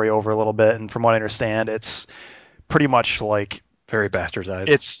the story over a little bit. And from what I understand, it's pretty much like Very bastardized.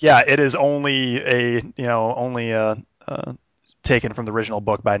 it is only a taken from the original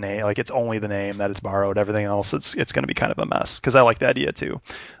book by name. Like it's only the name that it's borrowed. Everything else, it's going to be kind of a mess. Because I like the idea too.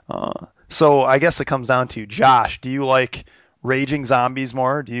 So I guess it comes down to Josh. Do you like Raging Zombies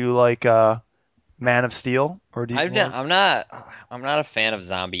more? Do you like Man of Steel, or do you? I'm not a fan of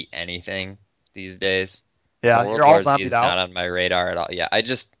zombie anything these days. So Yeah, World you're all War Z zombied is not out. on my radar at all. Yeah,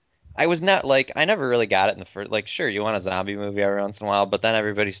 I was not like I never really got it in the first like sure you want a zombie movie every once in a while, but then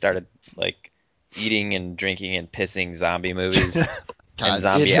everybody started like eating and drinking and pissing zombie movies and God, it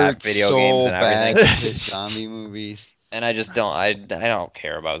zombie hurts video games so and bad everything. to piss zombie movies. And I just don't I don't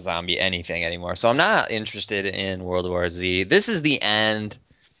care about zombie anything anymore. So I'm not interested in World War Z. This is the end.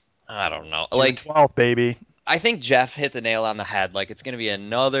 I don't know. June Like 12th, baby. I think Jeff hit the nail on the head. Like it's going to be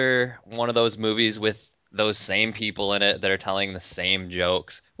another one of those movies with those same people in it that are telling the same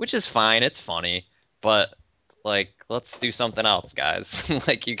jokes, which is fine. It's funny, but like let's do something else, guys.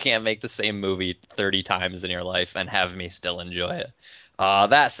 Like you can't make the same movie 30 times in your life and have me still enjoy it.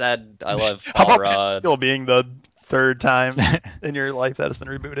 That said, I love How Paul about Man of Rudd. Steel being the third time in your life that has been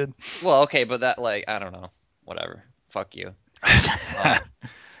rebooted? Well, okay, but that like I don't know. Whatever. Fuck you. Uh,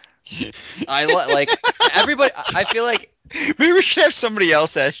 like everybody. I feel like Maybe we should have somebody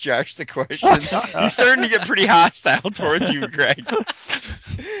else ask Josh the questions. He's starting to get pretty hostile towards you, Greg.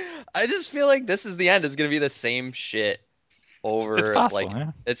 I just feel like this is the end. It's gonna be the same shit It's over. possible, Like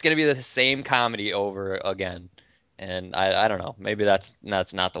yeah. it's gonna be the same comedy over again. And I don't know. Maybe that's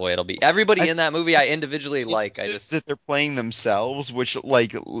not the way it'll be. I Everybody in think that movie I individually like. I is just that they're playing themselves, which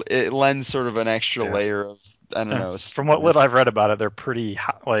like it lends sort of an extra Yeah. layer of I don't And know. from what little I've read about it, they're pretty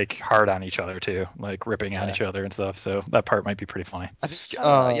like hard on each other too, like ripping on yeah. each other and stuff. So that part might be pretty funny. I think I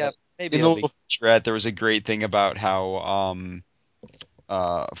don't know. Yeah, maybe in the it'll little be. featurette there was a great thing about how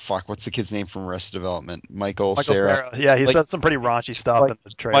fuck, what's the kid's name from Arrested Development? Michael Michael Sarah. Cera. Yeah, he Like said some pretty raunchy stuff like in the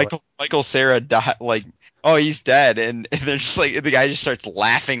trailer. Michael Sarah died like oh he's dead and they're just like the guy just starts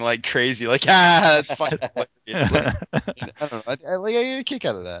laughing like crazy like ah that's fucking hilarious. It's like I don't know. I get a kick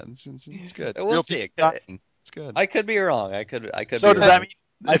out of that. It's good. We'll Real see. people dying. It's good. I could be wrong. I could So be does that wrong. mean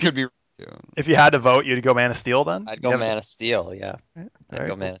I if you could be wrong too. if you had to vote, you'd go Man of Steel then? I'd You go have Man of Steel. Yeah, I'd very go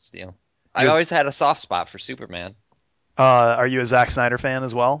cool. Man of Steel. You I as- always had a soft spot for Superman. are you a Zack Snyder fan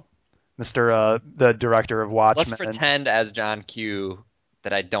as well, Mister the director of Let's Watchmen? pretend as John Q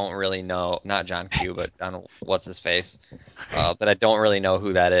that I don't really know, not John Q, but John, what's his face? That I don't really know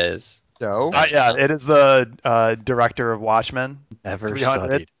who that is. Joe. Right Yeah, now. it is the director of Watchmen, Never 300,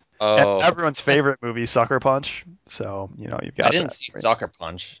 studied. and Oh, everyone's favorite movie, Sucker Punch. So you've I got didn't that. see Right. Sucker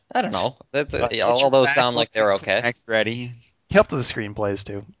Punch. I don't know. Get All your those sound like they were Vaseline okay. snacks ready. He helped with the screenplays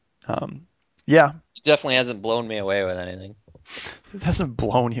too. Yeah, Definitely hasn't blown me away with anything. it hasn't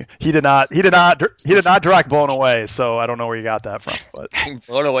blown you. He did not. He did not. He did not direct Blown Away. So I don't know where you got that from. But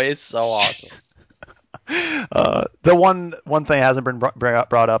Blown away is so awesome. the one thing hasn't been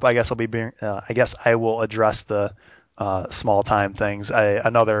brought up. I guess I guess I will address the small time things.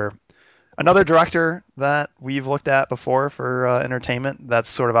 Another director that we've looked at before for entertainment that's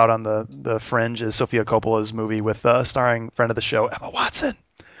sort of out on the fringe is Sofia Coppola's movie with starring friend of the show Emma Watson.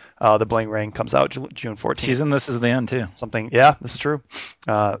 The Bling Ring comes out June 14th. She's in This Is the End too. Something, yeah, this is true.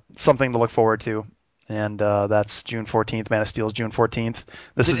 Something to look forward to, and that's June 14th. Man of Steel is June 14th.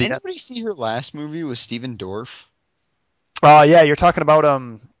 This Did is the anybody see her last movie with Steven Dorff? yeah, you're talking about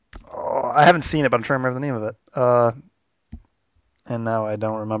I haven't seen it, but I'm trying to remember the name of it. And now I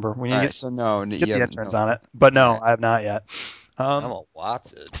don't remember. When you All right, so no, get you the haven't. interns No. on it, but All no, right. I have not yet. Emma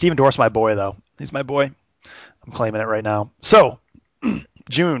Watson. Steven Dorff's my boy, though. He's my boy. I'm claiming it right now. So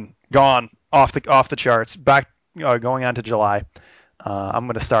June gone off the charts. Back going on to July. I'm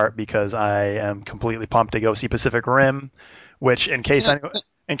going to start because I am completely pumped to go see Pacific Rim, which in case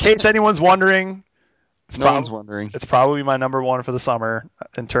anyone's wondering, it's No one's probably wondering. it's probably my number one for the summer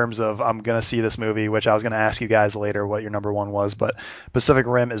in terms of I'm going to see this movie, which I was going to ask you guys later what your number one was, but Pacific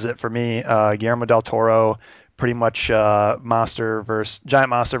Rim is it for me. Guillermo del Toro, pretty much monster versus giant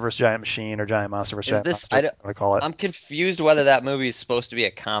machine or giant monster versus Is giant this? monster, whatever I call it. I'm confused whether that movie is supposed to be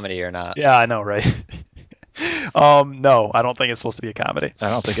a comedy or not. Yeah, I know, right? No, I don't think it's supposed to be a comedy. I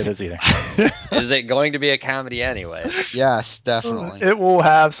don't think it is either. Is it going to be a comedy anyway? Yes, definitely. It will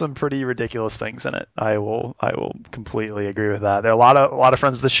have some pretty ridiculous things in it. I will completely agree with that. There are a lot of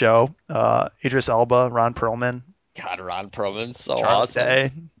friends of the show. Idris Elba, Ron Perlman, God, Ron Perlman's so Charlie awesome.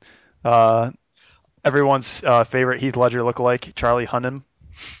 Day, uh, everyone's favorite Heath Ledger lookalike, Charlie Hunnam,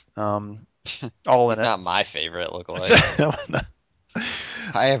 all He's in it. not my favorite lookalike.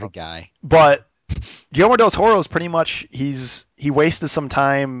 I have a guy. But Guillermo del Toro is pretty much he wasted some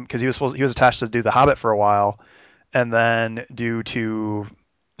time because he was attached to do The Hobbit for a while, and then due to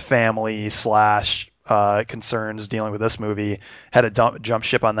family slash concerns dealing with this movie, had to jump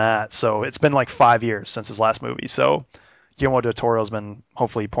ship on that. So it's been like 5 years since his last movie. So Guillermo del Toro's been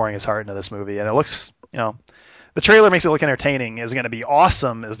hopefully pouring his heart into this movie, and it looks, the trailer makes it look entertaining. Is it going to be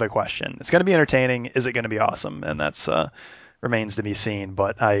awesome? Is the question. It's going to be entertaining. Is it going to be awesome? And that's remains to be seen.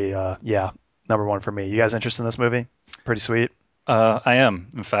 But yeah, number one for me. You guys interested in this movie? Pretty sweet. I am.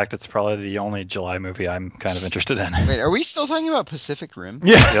 In fact, it's probably the only July movie I'm kind of interested in. Wait, are we still talking about Pacific Rim?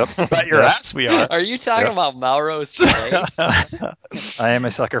 Yeah, Yep. bet your Yep. ass we are. Are you talking Yep. about Melrose Place? I am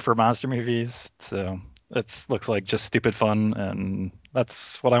a sucker for monster movies, so it looks like just stupid fun, and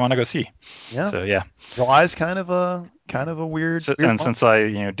that's what I want to go see. Yeah, So yeah. July's kind of a weird, So, weird and month. since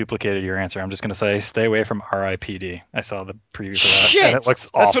I duplicated your answer, I'm just gonna say stay away from R.I.P.D. I saw the preview for that, Shit! and it looks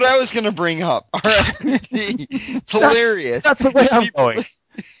That's awful. what I was gonna bring up. R.I.P.D. It's hilarious. That's the way It's I'm people, going.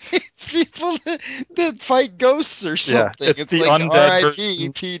 it's people that fight ghosts or something. it's It's the like undead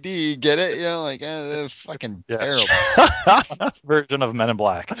R.I.P.P.D. Get it? Fucking Yeah. terrible. version of Men in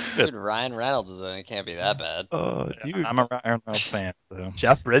Black. Dude, Ryan Reynolds is in it. It can't be that bad. Dude, I'm a Ryan Reynolds fan, so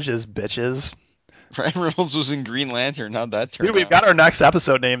Jeff Bridges, bitches. Ryan Reynolds was in Green Lantern. How'd that turn Dude, we've out? got our next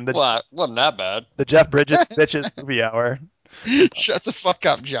episode named What? Wasn't that bad? the Jeff Bridges Bitches Movie Hour. Shut the fuck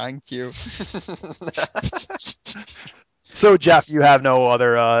up, John Q. So, Jeff, you have no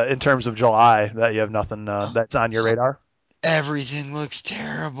other in terms of July that you have nothing that's on your radar. Everything looks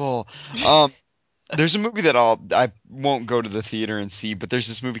terrible. There's a movie that I won't go to the theater and see, but there's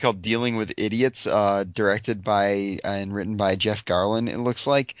this movie called Dealing with Idiots, directed by and written by Jeff Garlin. It looks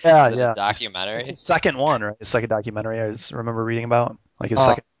like. Yeah, Is it a yeah. documentary? It's the second one, right? The second documentary I remember reading about, like his Uh,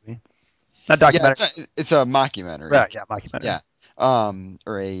 second movie. Not Yeah, documentary. it's a mockumentary. Right, yeah, mockumentary. Yeah.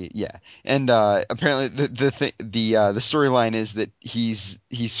 And apparently the storyline is that he's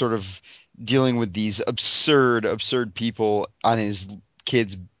sort of dealing with these absurd people on his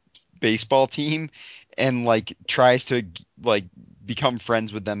kids baseball team, and like tries to like become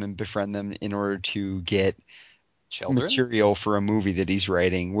friends with them and befriend them in order to get Children? material for a movie that he's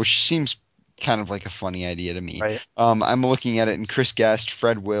writing, which seems kind of like a funny idea to me. Right. I'm looking at it, and Chris Guest,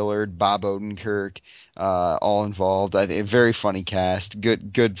 Fred Willard, Bob Odenkirk, all involved. A very funny cast.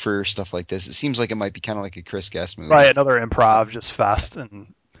 Good for stuff like this. It seems like it might be kind of like a Chris Guest movie. Right. Another improv, just fest,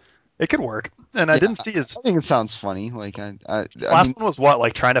 and it could work. And I Yeah, didn't see I think it sounds funny. Like his I mean, last one was what,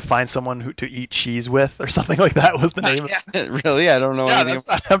 like trying to find someone who to eat cheese with or something like that was the name of it. really, I don't know Yeah,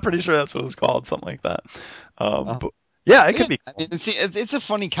 anything. I'm pretty sure that's what it's called, something like that. Uh, But yeah, it yeah, could be I cool. mean, it's a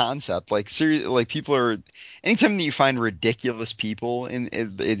funny concept. Like, like people are. Anytime that you find ridiculous people,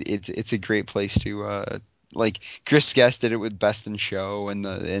 it's a great place to. Like Chris Guest did it with Best in Show and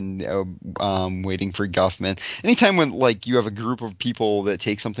Waiting for Guffman. Anytime when like you have a group of people that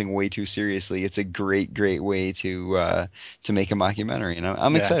take something way too seriously, it's a great way to make a mockumentary. And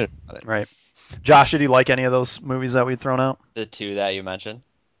I'm Yeah. excited about it. Right. Josh, did you like any of those movies that we'd thrown out? The two that you mentioned.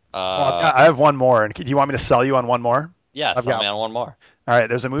 Well, I have one more, and do you want me to sell you on one more? Yeah, I've sell got me on one more. All right,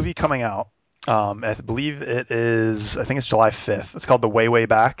 there's a movie coming out. I believe it is. I think it's July 5th. It's called The Way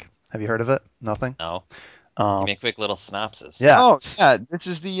Back. Have you heard of it? Nothing. No. Give Um, me a quick little synopsis. yeah, Oh yeah, this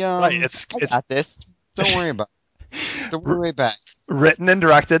is the right. I got this. Don't worry about it. Don't worry back. written and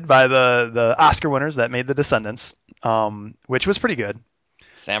directed by the Oscar winners that made The Descendants, which was pretty good.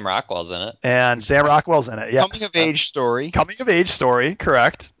 Sam Rockwell's in it. And Sam Rockwell's in it. Coming Yes, of age story. coming of age story.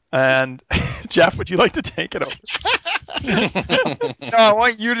 Correct. And Jeff, would you like to take it over? No, I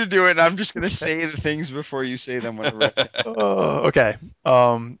want you to do it, and I'm just gonna say the things before you say them whenever. Okay.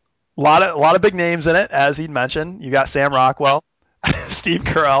 Lot of big names in it, as he'd mentioned. You got Sam Rockwell, Steve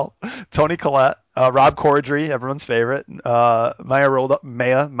Carell, Tony Collette, Rob Corddry, everyone's favorite, Maya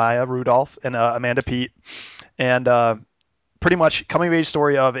Rudolph, and Amanda Peet, and pretty much coming of age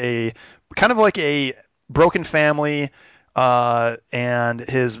story of a kind of like a broken family, and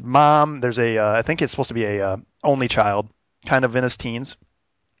his mom. There's I think it's supposed to be a only child, kind of in his teens,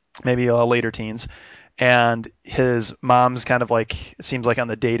 maybe later teens, and his mom's kind of like it seems like on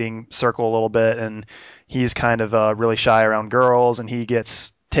the dating circle a little bit, and he's kind of really shy around girls, and he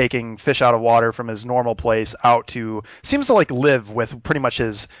gets taking fish out of water from his normal place out to seems to like live with pretty much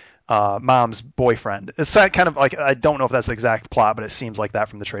his mom's boyfriend. It's kind of like I don't know if that's the exact plot, but it seems like that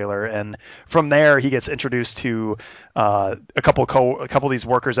from the trailer. And from there, he gets introduced to a couple of these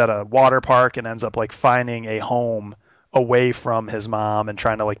workers at a water park, and ends up like finding a home away from his mom and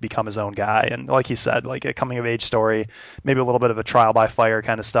trying to like become his own guy. And like he said, like a coming of age story, maybe a little bit of a trial by fire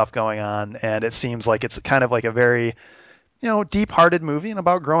kind of stuff going on. And it seems like it's kind of like a very deep-hearted movie and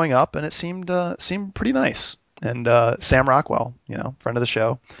about growing up, and it seemed pretty nice. And Sam Rockwell, friend of the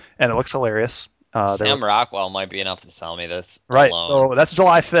show, and it looks hilarious. Sam Rockwell might be enough to sell me this Right, alone. so that's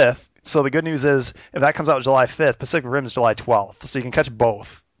July 5th. So the good news is, if that comes out July 5th, Pacific Rim is July 12th, so you can catch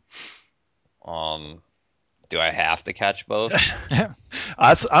both. Do I have to catch both?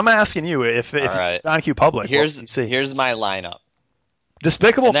 I'm asking you if All if right. it's on Q Public, what Here's do you see? here's my lineup.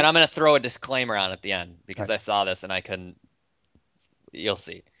 Despicable And then Me. I'm gonna throw a disclaimer on at the end because Right. I saw this and I couldn't. You'll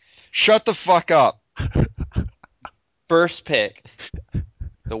see. Shut the fuck up. First pick,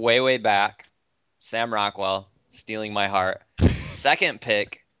 The Way Back, Sam Rockwell, Stealing My Heart. Second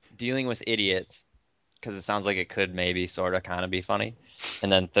pick, Dealing with Idiots, because it sounds like it could maybe sort of kind of be funny.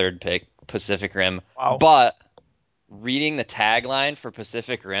 And then third pick, Pacific Rim. Wow. But reading the tagline for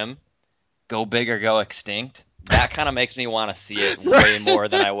Pacific Rim, Go Big or Go Extinct, that kind of makes me want to see it way more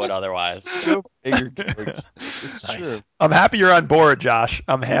than I would otherwise. Bigger goats. It's Nice. true. I'm happy you're on board, Josh.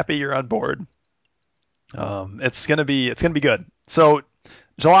 I'm happy you're on board. It's gonna be good. So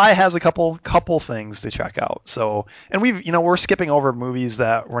July has a couple things to check out. So, and we're skipping over movies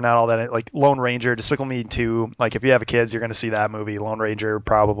that we're not all that like Lone Ranger, Despicable Me 2. Like if you have kids, you're going to see that movie. Lone Ranger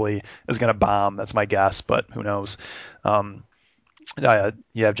probably is going to bomb. That's my guess, but who knows?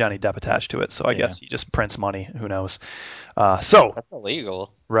 You have Johnny Depp attached to it, so I guess he just prints money. Who knows? So That's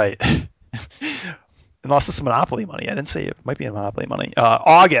illegal. right. Unless it's Monopoly money. I didn't say it might be Monopoly money.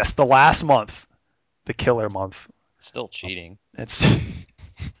 August, the last month, the killer month. Still cheating. It's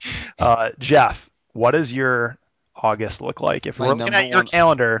Jeff. What does your August look like? If My we're looking number at your one.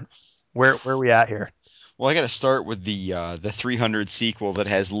 calendar, where are we at here? Well, I got to start with the 300 sequel that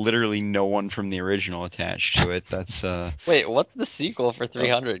has literally no one from the original attached to it. That's Wait, what's the sequel for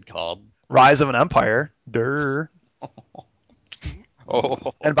 300 called? Rise of an Empire. Durr. Oh,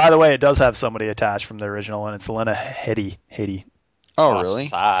 And by the way, it does have somebody attached from the original, and it's Lena Headey. oh gosh, really?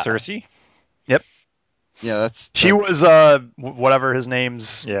 it's hot. Cersei? Yep. Yeah, She was whatever his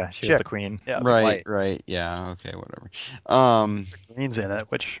name's Yeah, she was chick. the queen. Yeah, the right, White. right. Yeah, okay, whatever. Um, Green's in it,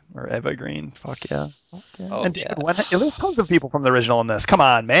 or Eva Green. Fuck yeah. Fuck yeah. Oh And David yeah, Wen. There's tons of people from the original in this. Come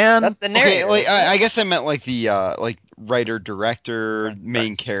on, man. that's the okay, narrator, like isn't it? I guess I meant like the like writer, director, Right.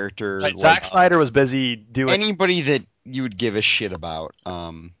 main character, Right. Zack like Snyder was busy doing. anybody that you would give a shit about.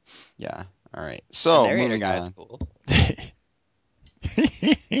 Yeah. All right. The So narrator moving guy is on. cool.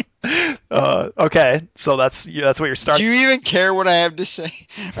 Okay, so that's what you're Do starting. you even care what I have to say?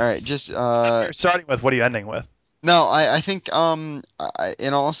 All right, just That's what you're starting with. What are you ending with? no. I think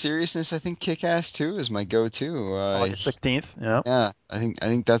in all seriousness, I think Kick-Ass 2 is my go-to. August 16th. Yeah. Yeah, I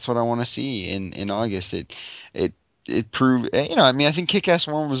think that's what I want to see in August. It it proved, I mean, I think Kick-Ass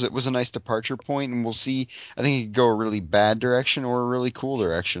 1 was a nice departure point, and we'll see. I think it could go a really bad direction or a really cool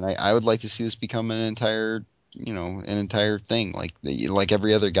direction. I would like to see this become an entire thing, like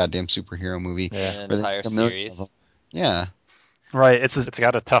every other goddamn superhero movie, Yeah, An where they entire make a million of them. series. Yeah, Right. it's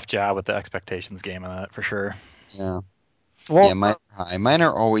got a tough job with the expectations game on that for sure. yeah, Well, yeah. it's Mine are high. Mine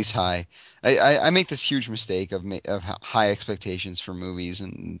are always high. I make this huge mistake of high expectations for movies,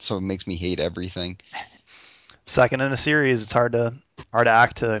 and so it makes me hate everything. second in a series. It's hard to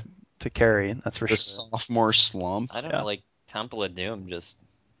act to carry. That's for The sure. sophomore slump. I don't know, Yeah. like Temple of Doom. Just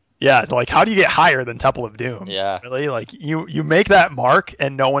Yeah. Like, how do you get higher than Temple of Doom? yeah. Really? Like, you make that mark,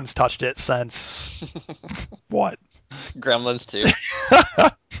 and no one's touched it since what? Gremlins too.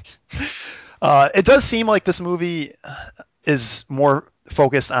 It does seem like this movie is more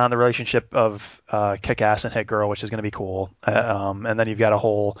focused on the relationship of Kick-Ass and Hit Girl, which is going to be cool. And then you've got a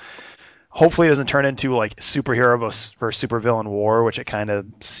whole. Hopefully, it doesn't turn into like superhero versus supervillain war, which it kind of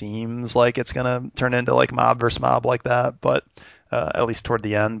seems like it's going to turn into like mob versus mob like that. But at least toward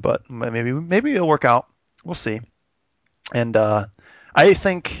the end. But maybe it'll work out. We'll see. And I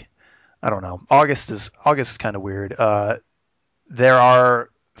think I don't know. August is kind of weird. There are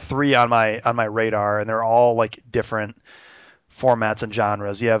three on my radar, and they're all like different formats and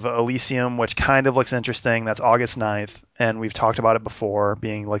genres. You have Elysium, which kind of looks interesting. That's August 9th, and we've talked about it before,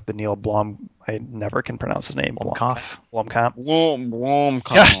 being like the Neil Blum. I never can pronounce his name. Blomkamp. Blomkamp.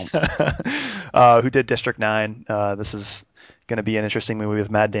 Womp. Who did District 9. This is going to be an interesting movie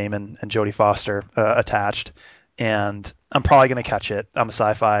with Matt Damon and Jodie Foster attached. And I'm probably going to catch it. I'm a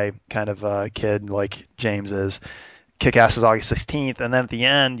sci-fi kind of kid like James is. Kick-Ass is August 16th, and then at the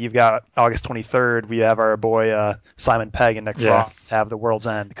end you've got August 23rd. We have our boy Simon Pegg and Nick Yeah. Frost have The World's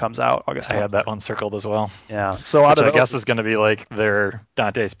End comes out August I 23rd. had that one circled as well, Yeah. So out which of I those, guess is going to be like their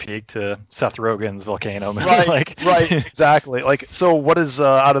Dante's Peak to Seth Rogen's Volcano movie. right, like, right, exactly. Like, so what is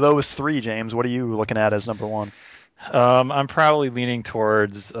out of those three, James? What are you looking at as number one? I'm probably leaning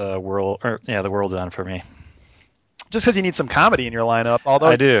towards The World's End for me. Just because you need some comedy in your lineup. Although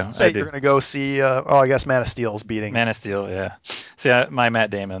I you do, did I say do. you're going to go see, I guess Man of Steel's beating. Man of Steel, yeah. See, my Matt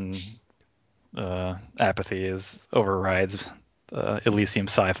Damon apathy is overrides Elysium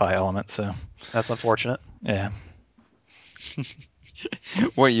sci-fi element. So That's unfortunate. yeah,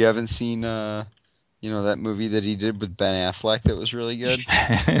 What, you haven't seen that movie that he did with Ben Affleck that was really good?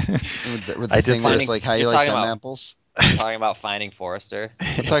 With the I did thing where see it's Finding. like, how You're you like talking them about. apples? You're talking about Finding Forrester.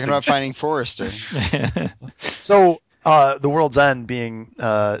 I'm talking about Finding Forrester. it. So, The World's End being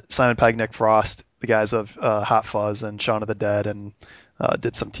Simon Pegg, Nick Frost, the guys of Hot Fuzz and Shaun of the Dead, and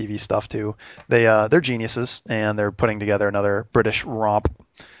did some TV stuff too. They're geniuses, and they're putting together another British romp,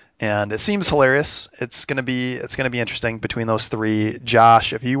 and it seems hilarious. It's gonna be interesting between those three.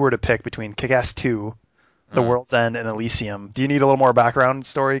 Josh, if you were to pick between Kick-Ass 2, The Mm. World's End, and Elysium, do you need a little more background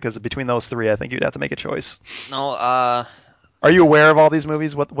story? Because between those three, I think you'd have to make a choice. No, Are you aware of all these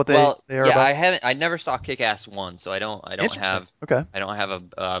movies? What well, they are yeah, about? I haven't. I never saw Kick-Ass 1, so I don't Interesting. have Okay. I don't have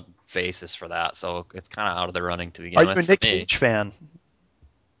a basis for that. So it's kind of out of the running to Are begin you with a for Nick me. Cage fan?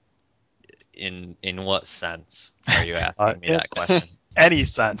 In what sense are you asking me In that question? any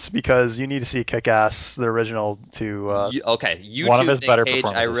sense, because you need to see Kick-Ass, the original, to Okay, One of YouTube his Nick better Cage I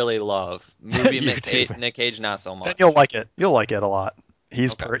performances. really love. Movie YouTube. Nick Cage not so then much. you'll like it. You'll like it a lot. Okay,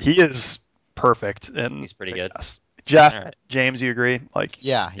 He is perfect in he's pretty good. Kick-Ass. All Jeff, right. James, you agree? Like,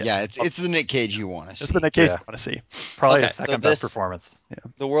 Yeah, yeah, yeah, it's the Nick Cage you want to it's the see. Nick Cage Yeah, you want to see. probably Okay, his so second best this performance. Yeah.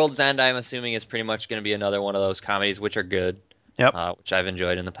 The World's End I'm assuming is pretty much going to be another one of those comedies which are good, Yep. which I've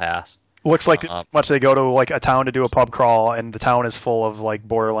enjoyed in the past. Looks like Um, much they go to like a town to do a pub crawl, and the town is full of like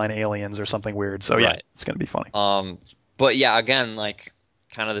borderline aliens or something weird. So yeah, right. it's gonna be funny. But yeah, again, like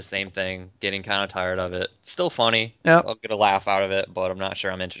kind of the same thing. Getting kind of tired of it. Still funny. Yeah. I'll get a laugh out of it, but I'm not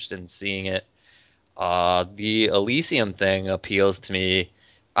sure I'm interested in seeing it. The Elysium thing appeals to me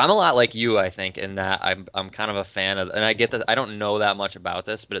I'm a lot like you, I think, in that I'm kind of a fan of, and I get that I don't know that much about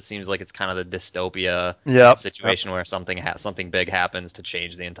this, but it seems like it's kind of the dystopia Yep. situation where something big happens to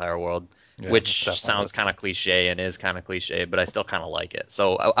change the entire world, Yeah, that's which definitely sounds this. kind of cliche and is kind of cliche, but I still kind of like it.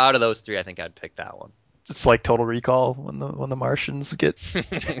 So out of those three, I think I'd pick that one. It's like Total Recall when the Martians get.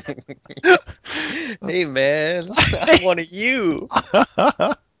 Hey man, I'm one of you.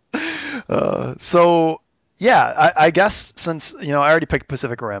 So yeah, I guess since I already picked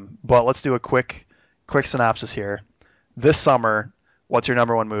Pacific Rim, but let's do a quick synopsis here. This summer, what's your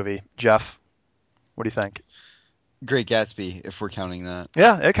number one movie, Jeff? What do you think? Great Gatsby, if we're counting that.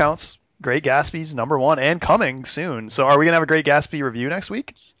 Yeah, it counts. Great Gatsby's number one and coming soon. So are we gonna have a Great Gatsby review next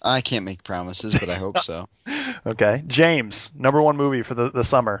week? I can't make promises, but I hope so. Okay, James, number one movie for the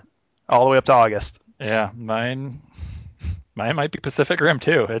summer, all the way up to August. Yeah, mine might be Pacific Rim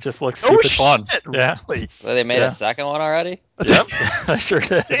too. It just looks Oh stupid fun. shit! Yeah, Really? Well, they made a yeah. second one already. Yep, I sure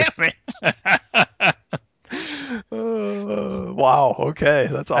did. Damn it! Wow. Okay,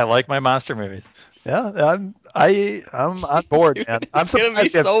 that's I awesome. like my monster movies. Yeah, I'm on board, Dude, man. I'm it's gonna be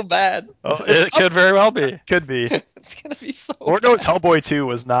surprised. We have, so bad. oh, It could very well be. could be. It's gonna be so Lord knows bad. Hellboy 2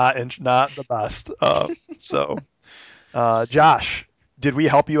 was not the best. Josh, did we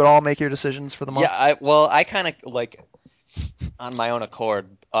help you at all make your decisions for the Yeah, month? I kind of like on my own accord,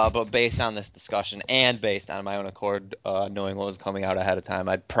 but based on this discussion and based on my own accord, knowing what was coming out ahead of time,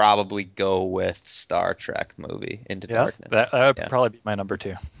 I'd probably go with Star Trek movie Into Yeah, Darkness. That would Yeah. probably be my number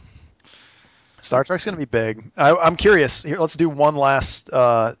two. Star Trek's going to be big. I'm curious. Here, let's do one last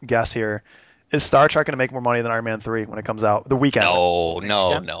guess here. Is Star Trek going to make more money than Iron Man 3 when it comes out the weekend? No, no,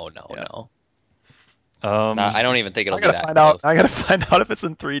 Weekend? no, no, Yeah. no. No, Um, I don't even think it'll I be gotta that find out. close. I gotta find out if it's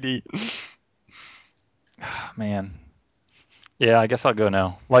in 3D. man, yeah, I guess I'll go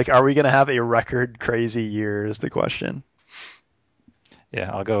no. Like, are we gonna have a record crazy year? Is the question. Yeah,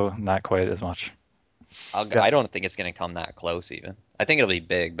 I'll go not quite as much. Yeah. I don't think it's gonna come that close even. I think it'll be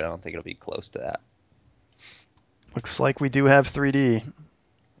big, but I don't think it'll be close to that. Looks like we do have 3D.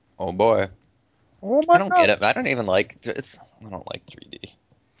 Oh boy. Oh I my don't god. get it. I don't even like it's. I don't like 3D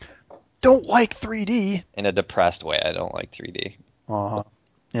Don't like 3D. in a depressed way. I don't like 3D. Uh-huh.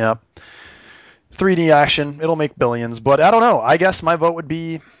 Yeah. 3D action. It'll make billions, but I don't know. I guess my vote would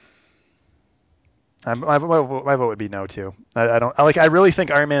be. My vote would be no too. I don't like. I really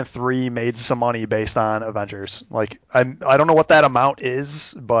think Iron Man 3 made some money based on Avengers. Like I don't know what that amount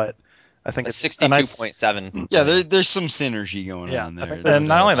is, but I think A it's. And I 62.7 Yeah, million. there's some synergy going Yeah, on I there. think No there's. and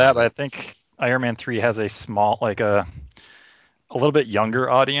not doubt only that, about but I it. think Iron Man 3 has a small, like a little bit younger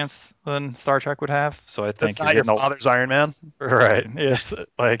audience than Star Trek would have. So I That's think you're not your getting father's Iron Man. right. It's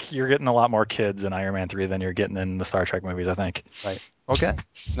like you're getting a lot more kids in Iron Man 3 than you're getting in the Star Trek movies, I think. Right. Okay.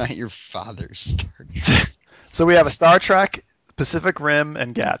 It's not your father's Star Trek. So we have a Star Trek, Pacific Rim,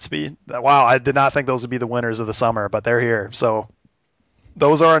 and Gatsby. Wow, I did not think those would be the winners of the summer, but they're here. So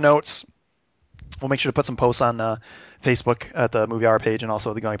those are our notes. We'll make sure to put some posts on Facebook at the Movie Hour page and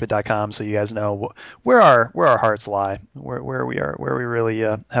also thegoingpit.com so you guys know where our hearts lie, where we really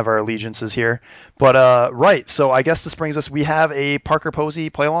have our allegiances here. But right, so I guess this brings us. We have a Parker Posey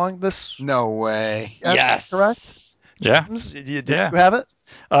play along this. No way. Correct. Yes. Yeah. James, did Yeah. you have it?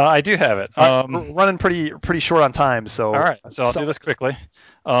 I do have it. We're running pretty short on time, so All right. So I'll do sell this it to me. quickly.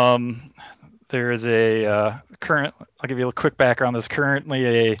 Um, there is a current. I'll give you a quick background. There's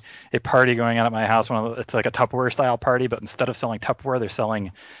currently a party going on at my house. It's like a Tupperware style party, but instead of selling Tupperware, they're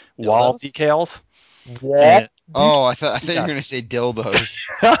selling wall Dildos? decals. Wall. And Oh, I thought you were gonna yes, say dildos.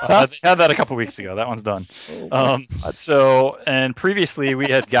 they had that a couple weeks ago. That one's done. Oh my God. And previously we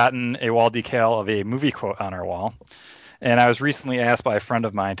had gotten a wall decal of a movie quote on our wall. And I was recently asked by a friend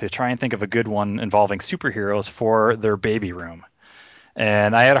of mine to try and think of a good one involving superheroes for their baby room.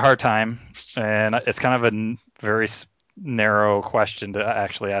 And I had a hard time, and it's kind of a very narrow question to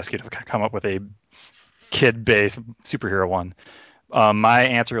actually ask you to come up with a kid-based superhero one. My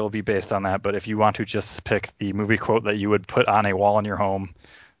answer will be based on that, but if you want to just pick the movie quote that you would put on a wall in your home,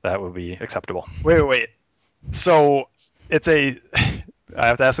 that would be acceptable. Wait. So it's a. I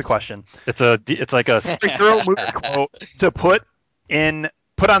have to ask a question. It's like a Superhero movie quote to put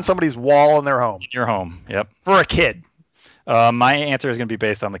on somebody's wall in their home in your home. Yep. for a kid. My answer is going to be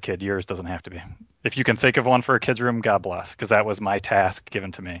based on the kid. Yours doesn't have to be. If you can think of one for a kid's room, God bless, because that was my task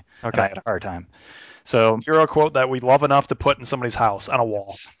given to me, and I Okay. had a hard time. So, Hero quote that we love enough to put in somebody's house on a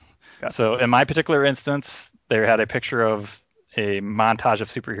wall. Okay. so in my particular instance, they had a picture of a montage of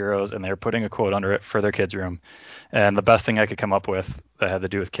superheroes, and they were putting a quote under it for their kids' room. And the best thing I could come up with that had to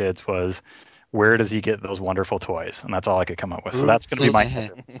do with kids was, "Where does he get those wonderful toys?" And that's all I could come up with. So that's going to be my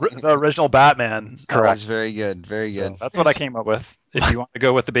The original Batman. That was correct. very good. Very good. So that's what I came up with. if you want to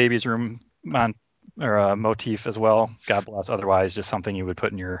go with the baby's room motif as well, God bless. Otherwise, just something you would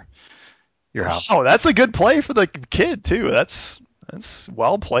put in your house. Oh, that's a good play for the kid too. That's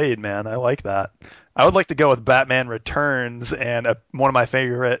well played, man. I like that. I would like to go with Batman Returns and one of my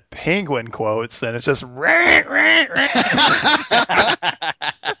favorite Penguin quotes, and it's just "Rah, rah,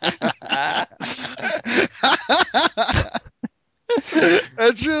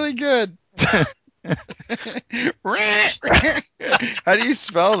 That's really good. How do you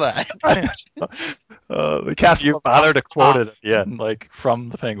spell that? the castle You of bother to quote Ah. it at the end, like from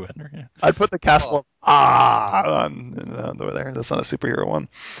the Penguin. Yeah. I'd put the castle of over there. That's not a superhero one.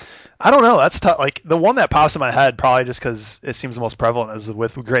 I don't know. That's tough. Like the one that pops in my head, probably just because it seems the most prevalent, is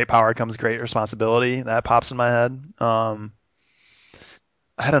with great power comes great responsibility. That pops in my head. I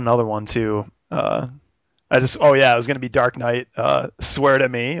had another one too. Oh yeah, it was gonna be Dark Knight. Swear to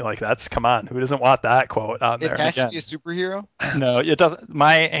me, like that's come on. Who doesn't want that quote on It there? has to Again, be a superhero no, it doesn't.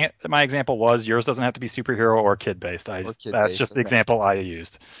 My example was yours doesn't have to be superhero or kid based. or kid That's based. just the Okay. example I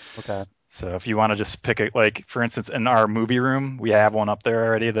used. Okay. So if you want to just pick it, like for instance, in our movie room, we have one up there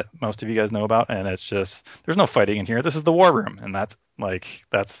already that most of you guys know about, and it's just there's no fighting in here. This is the war room, and that's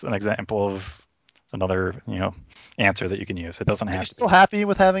an example of another answer that you can use. It doesn't Are you have to still be. happy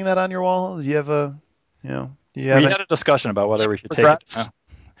with having that on your wall? Do you have do you have We any had a discussion about whether we should take it regrets? down.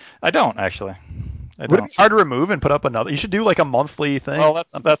 I don't actually. I Would it don't. be hard to remove and put up another? You should do like a monthly thing. Well,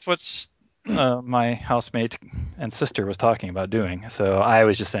 that's what my housemate and sister was talking about doing. So I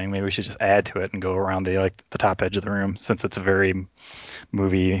was just saying maybe we should just add to it and go around the top edge of the room since it's a very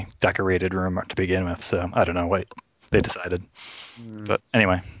movie decorated room to begin with. So I don't know what they decided, but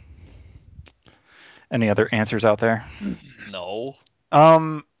anyway, any other answers out there? No.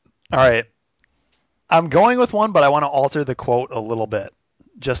 All right. I'm going with one, but I want to alter the quote a little bit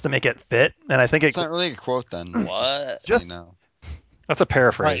just to make it fit. And I think It's not really a quote then. What? So you know. That's a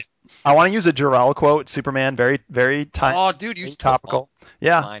paraphrase. I want to use a Jor-El quote. Superman, very very Oh, dude, you topical. oh,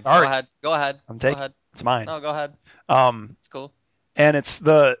 Yeah, mine. sorry, Go ahead. Go ahead. I'm Go taking ahead. it's mine. No, go ahead. Um, It's cool. and it's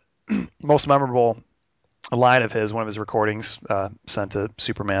the most memorable line of his, one of his recordings sent to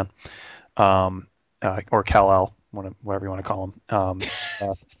Superman, or Kal-El, whatever you want to call him.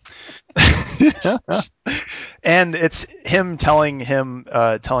 And it's him telling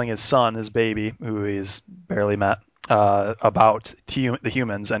his son, his baby, who he's barely met, about the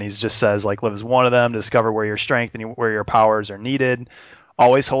humans, and he just says like, live as one of them, discover where your strength and where your powers are needed.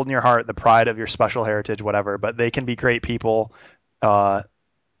 Always hold in your heart the pride of your special heritage, whatever. But they can be great people.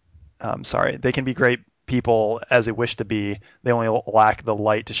 I'm sorry, they can be great people as they wish to be. They only lack the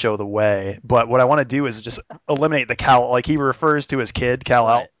light to show the way. But what I want to do is just eliminate the Kal. Like he refers to his kid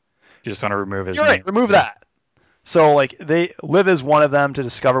Kal-El. Right. You just want to remove his You're name. right. Remove that. So like they live as one of them to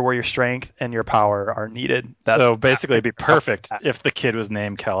discover where your strength and your power are needed. So basically, it'd be perfect if the kid was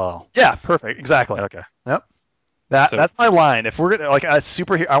named Kal-El. Yeah, perfect. Exactly. Okay. Yep. So- That's my line. If we're gonna like a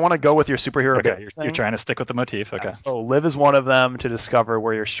superhero, I want to go with your superhero. Okay, you're trying to stick with the motif. Okay. So live as one of them to discover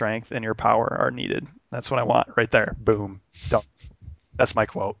where your strength and your power are needed. That's what I want right there. Boom. Done. That's my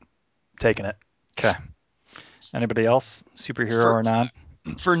quote. Taking it. Okay. Anybody else, superhero For- or not?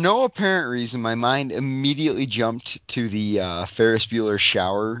 For no apparent reason, my mind immediately jumped to the Ferris Bueller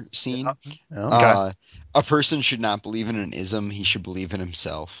shower scene. Yeah. A person should not believe in an ism; he should believe in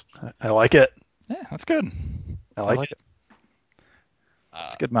himself. I like it. Yeah, that's good. I like it.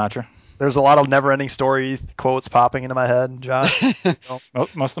 It's a good mantra. There's a lot of never-ending story quotes popping into my head, Josh.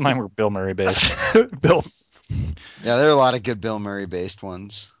 Most of mine were Bill Murray based. Bill, Yeah, there are a lot of good Bill Murray based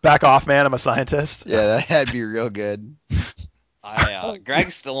ones. back off, man. I'm a scientist. Yeah, that'd be real good.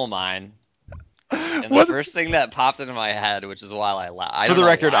 Greg stole mine, and the What first is- thing that popped into my head, which is why I laughed. For the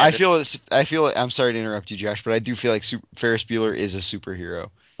record, I feel I'm sorry to interrupt you, Josh, but I do feel like Ferris Bueller is a superhero.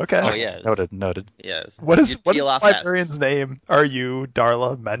 Okay. Oh yes, Noted. yes. What is You'd the peel off that- librarian's name? Are you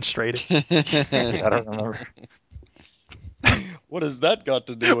Darla menstruating? I don't remember. What has that got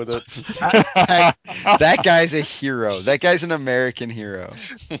to do with it? That guy's a hero. That guy's an American hero.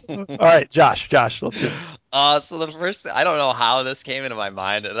 All right, Josh, let's do this. So the first, I don't know how this came into my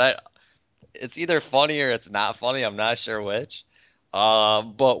mind, and it's either funny or it's not funny. I'm not sure which.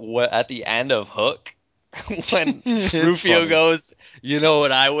 At the end of Hook, when It's Rufio funny. goes, you know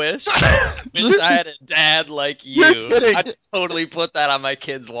what I wish? Wish I had a dad like you. You're kidding. I'd totally put that on my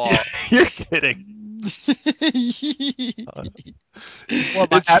kid's wall. You're kidding.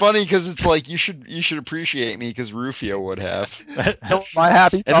 It's funny because it's like you should appreciate me because Rufio would have, My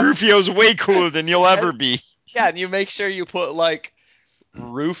happy and Rufio's way cooler than you'll ever be. Yeah, and you make sure you put like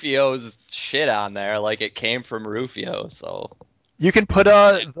Rufio's shit on there, like it came from Rufio. So You can put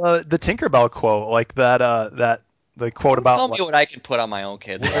the Tinkerbell quote like that the quote Don't about tell me what I can put on my own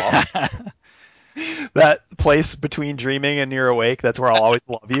kid's wall. that place between dreaming and you're awake. That's where I'll always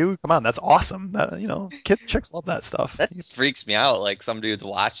love you. Come on, that's awesome. Chicks love that stuff. That just freaks me out. Like some dude's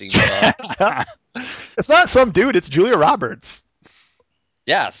watching me. It's not some dude. It's Julia Roberts.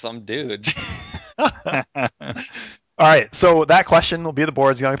 Yeah, some dude. All right, so that question will be the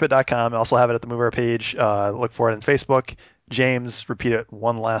boards, youngpit.com. I also have it at the Mover page. Look for it on Facebook. James, repeat it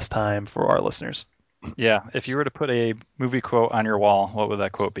one last time for our listeners. Yeah, if you were to put a movie quote on your wall, what would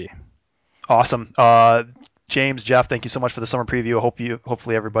that quote be? Awesome. James, Jeff, thank you so much for the summer preview.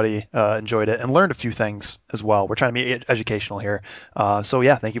 Hopefully everybody enjoyed it and learned a few things as well. We're trying to be educational here. So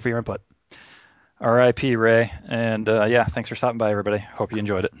yeah, thank you for your input. R.I.P. Ray, and yeah, thanks for stopping by, everybody. Hope you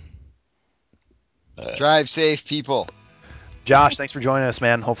enjoyed it. Drive safe, people. Josh, thanks for joining us,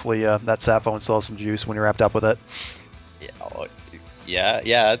 man. Hopefully that sat phone still has some juice when you're wrapped up with it. Yeah.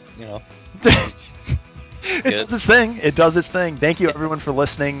 You know. It does its thing. It does its thing. Thank you, everyone, for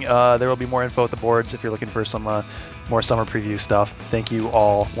listening. There will be more info at the boards if you're looking for some more summer preview stuff. Thank you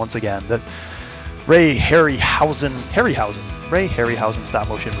all once again. The Ray Harryhausen Stop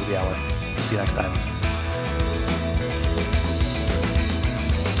Motion Movie Hour. We'll see you next time.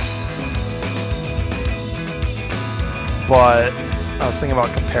 But I was thinking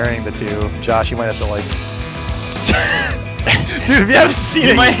about comparing the two. Josh, you might have to like. Dude, if you haven't seen it,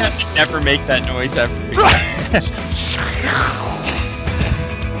 you might have to never make that noise ever again.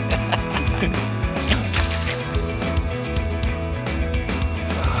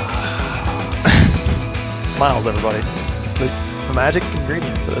 Smiles, everybody. It's the magic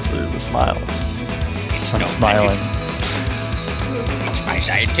ingredient to this. Are the smiles. I'm smiling. It's my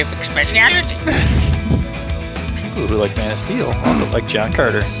scientific specialty. People who like Man of Steel also like John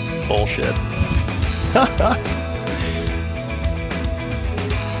Carter. Bullshit.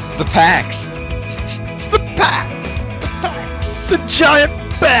 The packs. It's the bat. The packs. It's a giant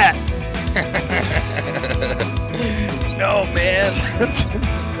bat. No, man.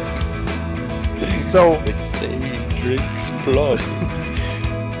 So They say drinks blood.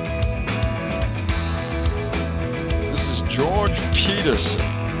 This is George Peterson.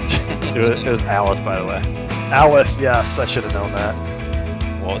 It was Alice, by the way. Alice, yes, I should have known that.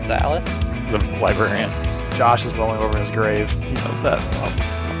 What was that, Alice? The librarian. Josh is rolling over in his grave. He knows that off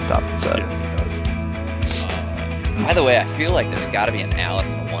the top of his head. Yes, he does. By the way, I feel like there's got to be an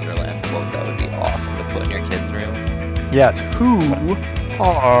Alice in Wonderland quote that would be awesome to put in your kid's room. Yeah, it's who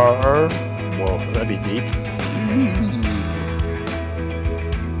are Whoa, that'd be deep.